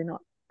 and so we're not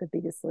the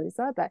biggest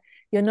loser, but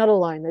you're not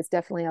alone. There's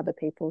definitely other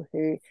people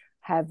who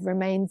have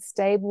remained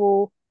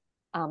stable,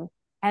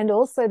 and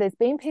also there's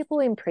been people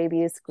in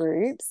previous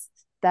groups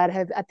that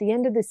have, at the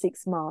end of the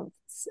 6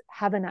 months,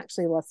 haven't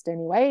actually lost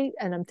any weight.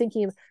 And I'm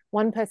thinking of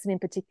one person in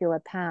particular,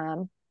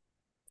 Pam,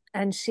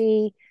 and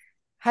she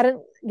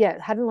hadn't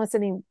lost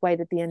any weight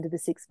at the end of the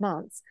 6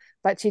 months,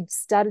 but she'd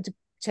started to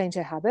change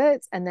her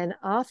habits, and then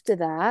after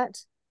that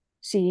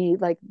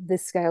the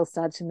scale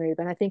started to move.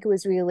 And I think it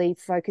was really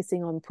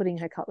focusing on putting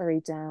her cutlery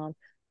down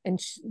and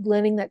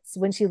learning that,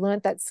 when she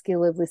learned that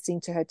skill of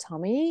listening to her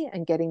tummy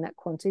and getting that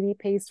quantity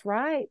piece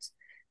right,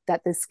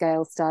 that the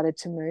scale started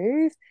to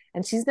move.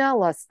 And she's now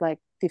lost like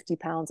 50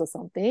 pounds or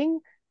something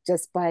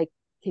just by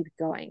keep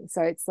going.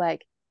 So it's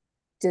like,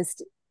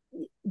 just,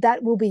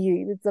 that will be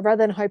you. Rather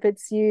than hope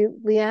it's you,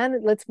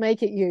 Leanne, let's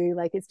make it you.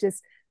 Like, it's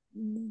just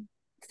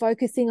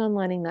focusing on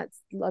learning that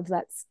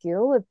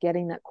skill of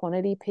getting that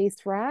quantity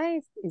piece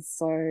right is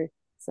so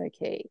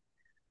key.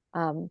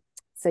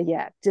 So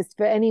yeah, just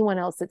for anyone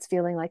else that's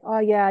feeling like, oh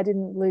yeah, I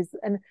didn't lose,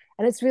 and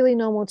it's really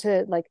normal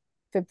to, like,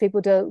 for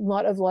people to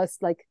not have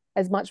lost like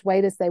as much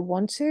weight as they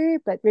want to,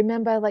 but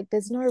remember, like,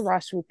 there's no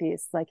rush with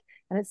this, like,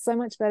 and it's so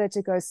much better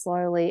to go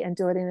slowly and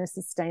do it in a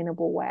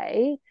sustainable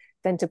way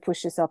than to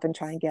push yourself and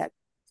try and get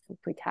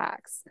quick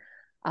hacks.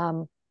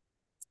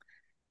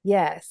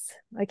 Yes.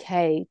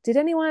 Okay. Did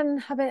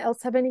anyone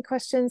else have any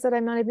questions that I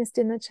might have missed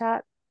in the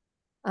chat?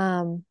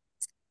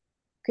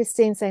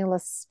 Christine saying,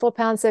 lost 4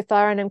 pounds so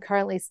far and I'm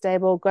currently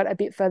stable, got a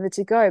bit further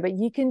to go. But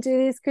you can do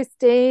this,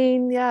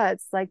 Christine. Yeah,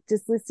 it's like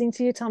just listening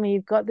to your tummy.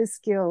 You've got the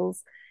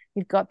skills,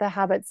 you've got the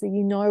habits, so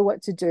you know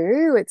what to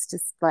do. It's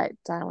just like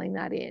dialing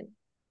that in.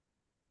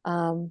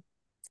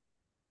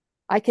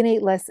 I can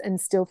eat less and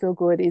still feel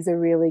good is a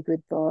really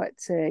good thought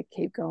to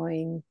keep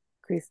going,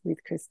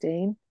 with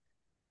Christine.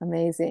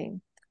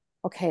 Amazing.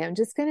 Okay, I'm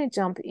just going to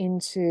jump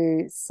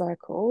into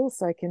Circle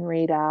so I can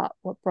read out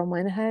what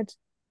Bronwyn had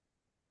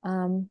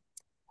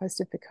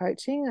posted for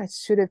coaching. I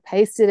should have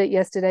pasted it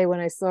yesterday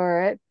when I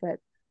saw it, but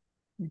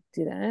I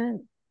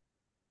didn't.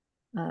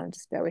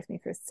 Just bear with me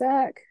for a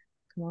sec.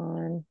 Come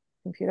on,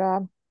 computer.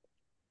 You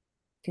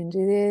can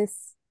do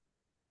this.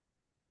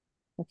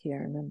 Okay, I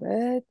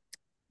remembered.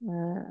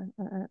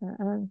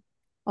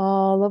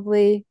 Oh,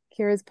 lovely.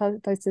 Kira's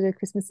posted a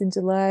Christmas in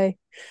July.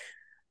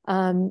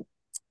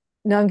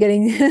 No, I'm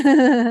getting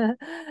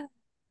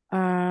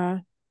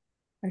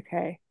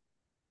okay.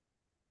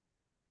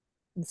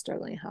 I'm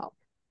struggling to help.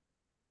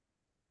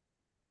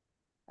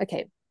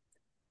 Okay.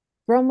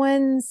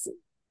 Bronwyn's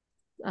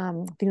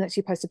thing that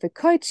she posted for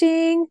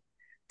coaching.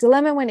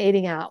 Dilemma when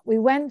eating out. We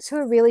went to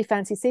a really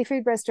fancy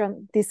seafood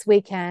restaurant this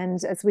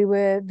weekend as we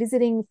were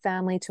visiting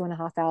family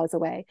 2.5 hours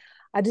away.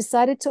 I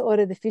decided to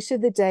order the fish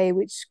of the day,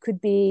 which could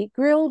be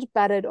grilled,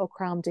 battered, or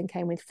crumbed, and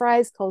came with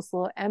fries,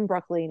 coleslaw, and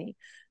broccolini.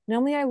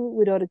 Normally I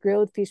would order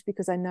grilled fish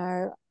because I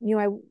knew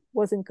I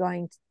wasn't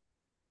going to,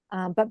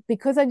 but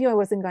because I knew I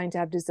wasn't going to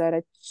have dessert,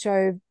 I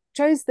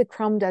chose the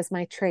crumbed as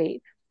my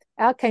treat.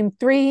 out came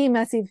 3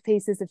 massive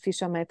pieces of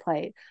fish on my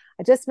plate.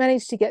 I just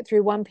managed to get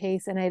through one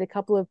piece and ate a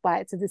couple of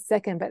bites of the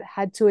second, but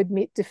had to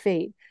admit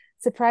defeat.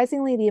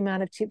 Surprisingly, the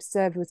amount of chips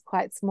served was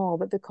quite small,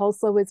 but the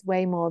coleslaw was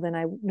way more than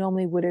I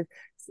normally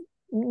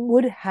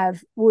would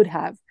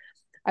have.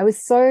 I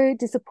was so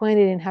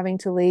disappointed in having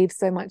to leave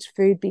so much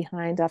food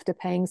behind after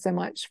paying so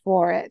much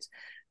for it.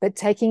 But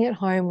taking it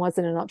home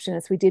wasn't an option,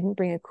 as we didn't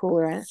bring a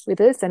cooler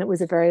with us and it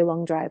was a very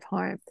long drive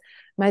home.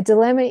 My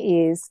dilemma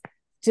is,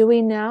 do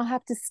we now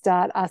have to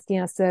start asking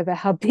our server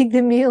how big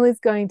the meal is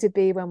going to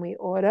be when we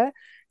order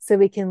so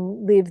we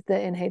can live the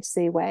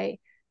NHC way?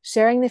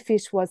 Sharing the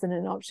fish wasn't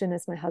an option,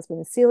 as my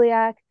husband is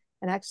celiac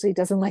and actually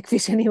doesn't like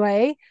fish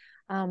anyway.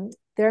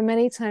 There are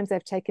many times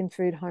I've taken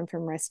food home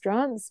from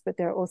restaurants, but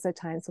there are also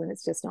times when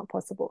it's just not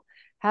possible.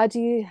 How do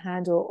you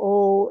handle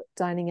all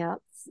dining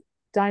out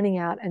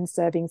and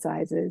serving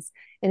sizes?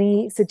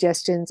 Any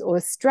suggestions or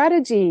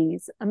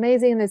strategies?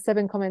 Amazing. There's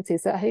 7 comments here,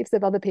 so heaps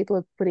of other people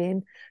have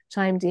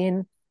chimed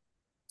in.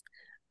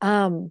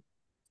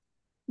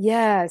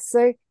 Yeah,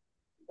 so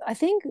I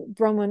think,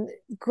 Bronwyn,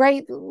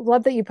 great.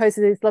 Love that you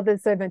posted this. Love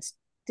that so much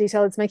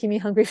detail. It's making me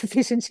hungry for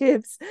fish and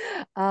chips.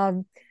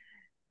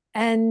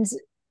 And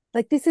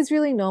like, this is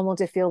really normal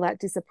to feel that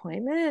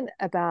disappointment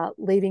about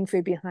leaving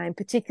food behind,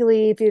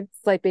 particularly if it's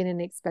like been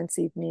an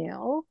expensive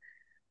meal.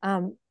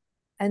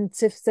 And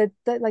to say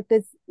that, like,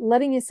 there's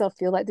letting yourself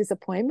feel that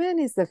disappointment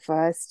is the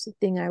first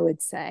thing I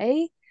would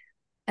say.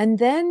 And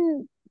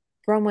then,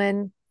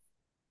 Bronwyn,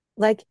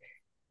 like,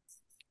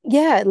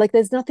 yeah, like,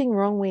 there's nothing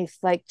wrong with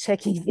like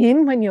checking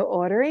in when you're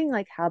ordering,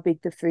 like how big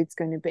the food's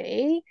going to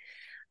be,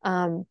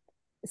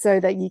 so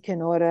that you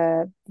can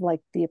order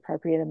like the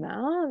appropriate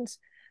amount.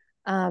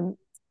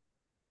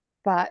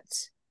 But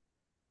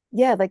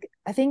yeah, like,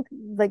 I think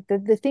like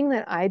the thing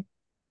that I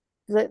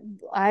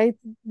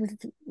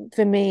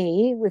for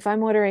me, if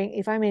I'm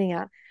eating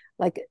out,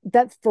 like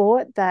that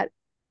thought that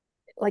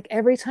like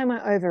every time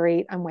I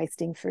overeat, I'm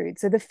wasting food.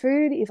 So the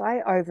food, if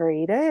I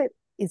overeat it,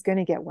 is going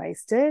to get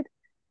wasted.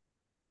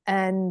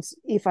 And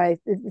if I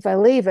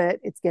leave it,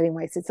 it's getting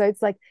wasted. So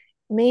it's like,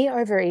 me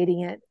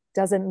overeating it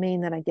doesn't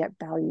mean that I get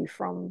value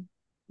from,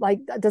 like,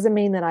 doesn't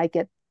mean that I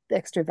get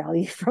extra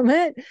value from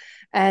it.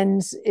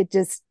 And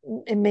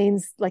it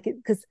means like,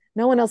 because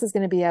no one else is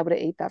going to be able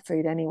to eat that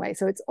food anyway.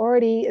 So it's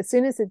already, as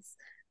soon as it's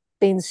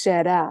been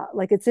shared out,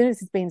 like as soon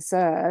as it's been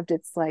served,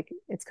 it's like,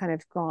 it's kind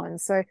of gone.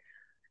 So,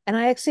 and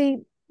I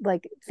actually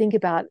like think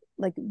about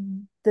like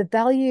the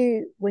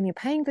value when you're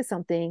paying for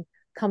something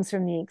comes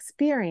from the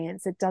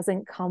experience. It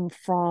doesn't come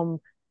from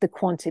the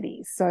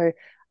quantity. So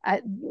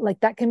like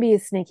that can be a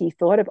sneaky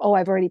thought of, oh,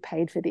 I've already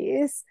paid for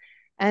this.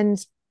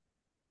 And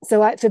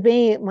so for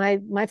me,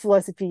 my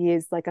philosophy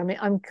is like, I mean,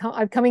 I'm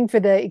coming for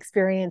the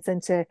experience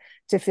and to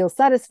feel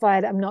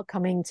satisfied. I'm not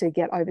coming to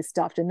get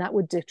overstuffed, and that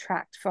would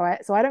detract for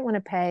it. So I don't want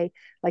to pay,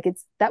 like,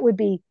 that would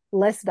be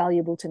less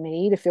valuable to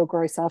me to feel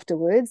gross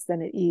afterwards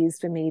than it is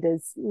for me to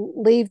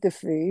leave the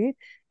food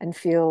and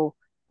feel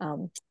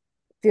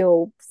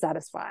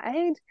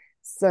satisfied.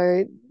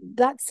 So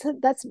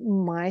that's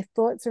my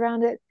thoughts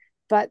around it.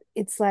 But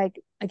it's like,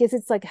 I guess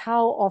it's like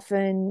how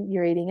often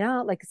you're eating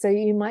out. Like, so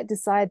you might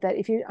decide that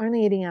if you're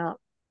only eating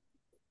out,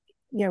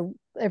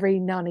 every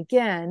now and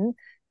again,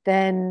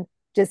 then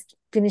just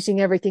finishing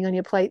everything on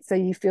your plate so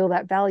you feel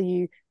that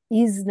value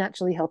is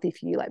naturally healthy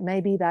for you. Like,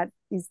 maybe that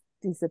is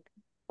a,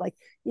 like,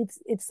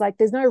 it's like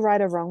there's no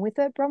right or wrong with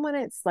it, Bronwyn.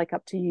 It's like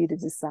up to you to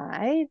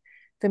decide.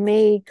 For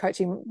me,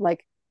 coaching,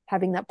 like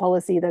having that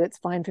policy that it's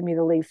fine for me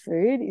to leave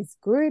food is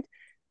good.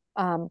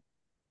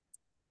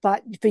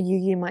 But for you,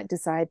 you might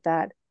decide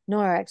that,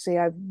 no, actually,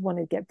 I want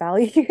to get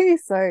value.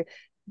 So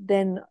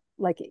then,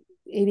 like,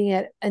 eating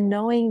it and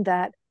knowing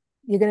that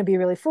you're going to be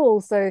really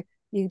full. So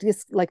you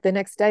just, like, the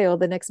next day or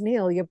the next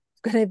meal, you're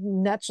going to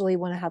naturally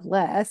want to have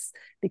less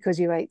because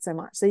you ate so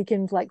much. So you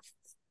can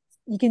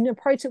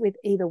approach it with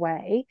either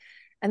way.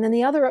 And then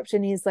the other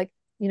option is, like,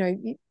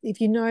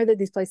 if you know that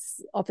this place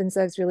often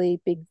serves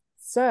really big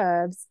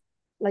serves,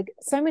 like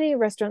so many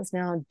restaurants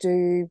now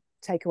do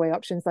takeaway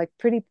options, like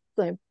pretty,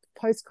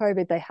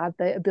 post-COVID, they have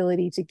the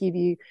ability to give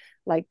you,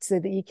 like, so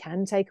that you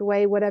can take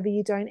away whatever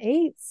you don't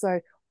eat.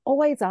 So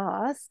always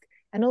ask.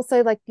 And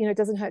also, like, it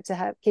doesn't hurt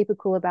to keep a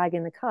cooler bag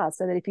in the car,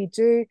 so that if you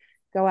do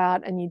go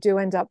out and you do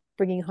end up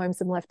bringing home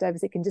some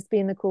leftovers, it can just be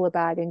in the cooler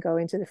bag and go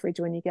into the fridge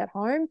when you get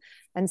home.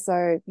 And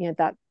so,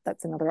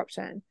 that's another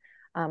option.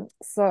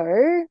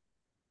 So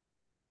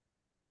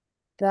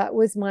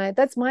that's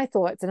my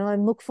thoughts, and I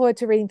look forward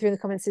to reading through the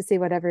comments to see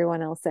what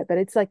everyone else said. But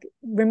it's like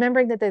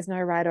remembering that there's no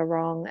right or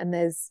wrong, and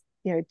there's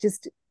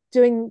just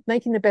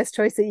making the best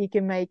choice that you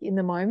can make in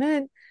the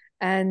moment,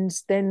 and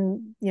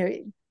then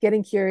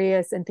getting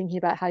curious and thinking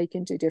about how you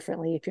can do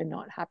differently if you're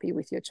not happy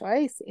with your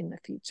choice in the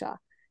future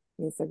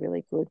is a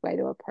really good way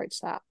to approach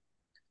that.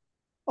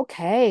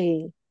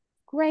 Okay,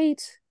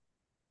 great.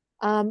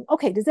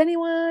 Okay, does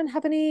anyone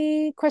have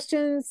any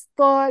questions,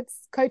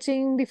 thoughts,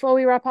 coaching before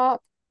we wrap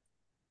up?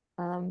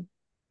 No,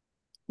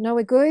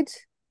 we're good.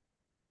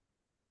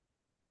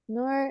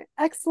 No,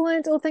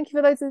 excellent. Well, thank you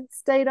for those that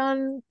stayed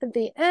on to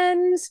the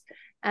end.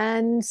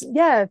 And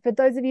yeah, for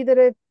those of you that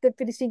are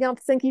finishing up,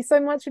 thank you so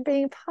much for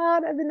being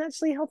part of the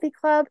Naturally Healthy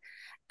Club.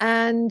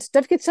 And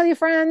don't forget to tell your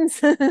friends.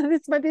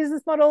 This is my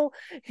business model.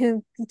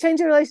 Change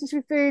your relationship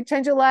with food,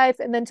 change your life,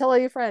 and then tell all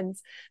your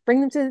friends.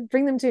 Bring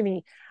them to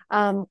me.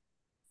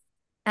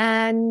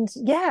 And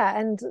yeah,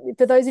 and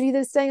for those of you that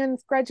are staying on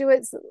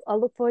graduates, I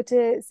look forward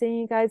to seeing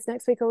you guys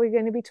next week. We're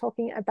going to be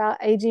talking about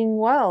aging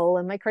well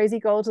and my crazy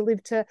goal to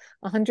live to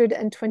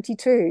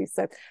 122.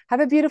 So have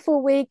a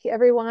beautiful week,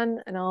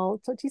 everyone, and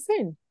I'll talk to you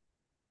soon.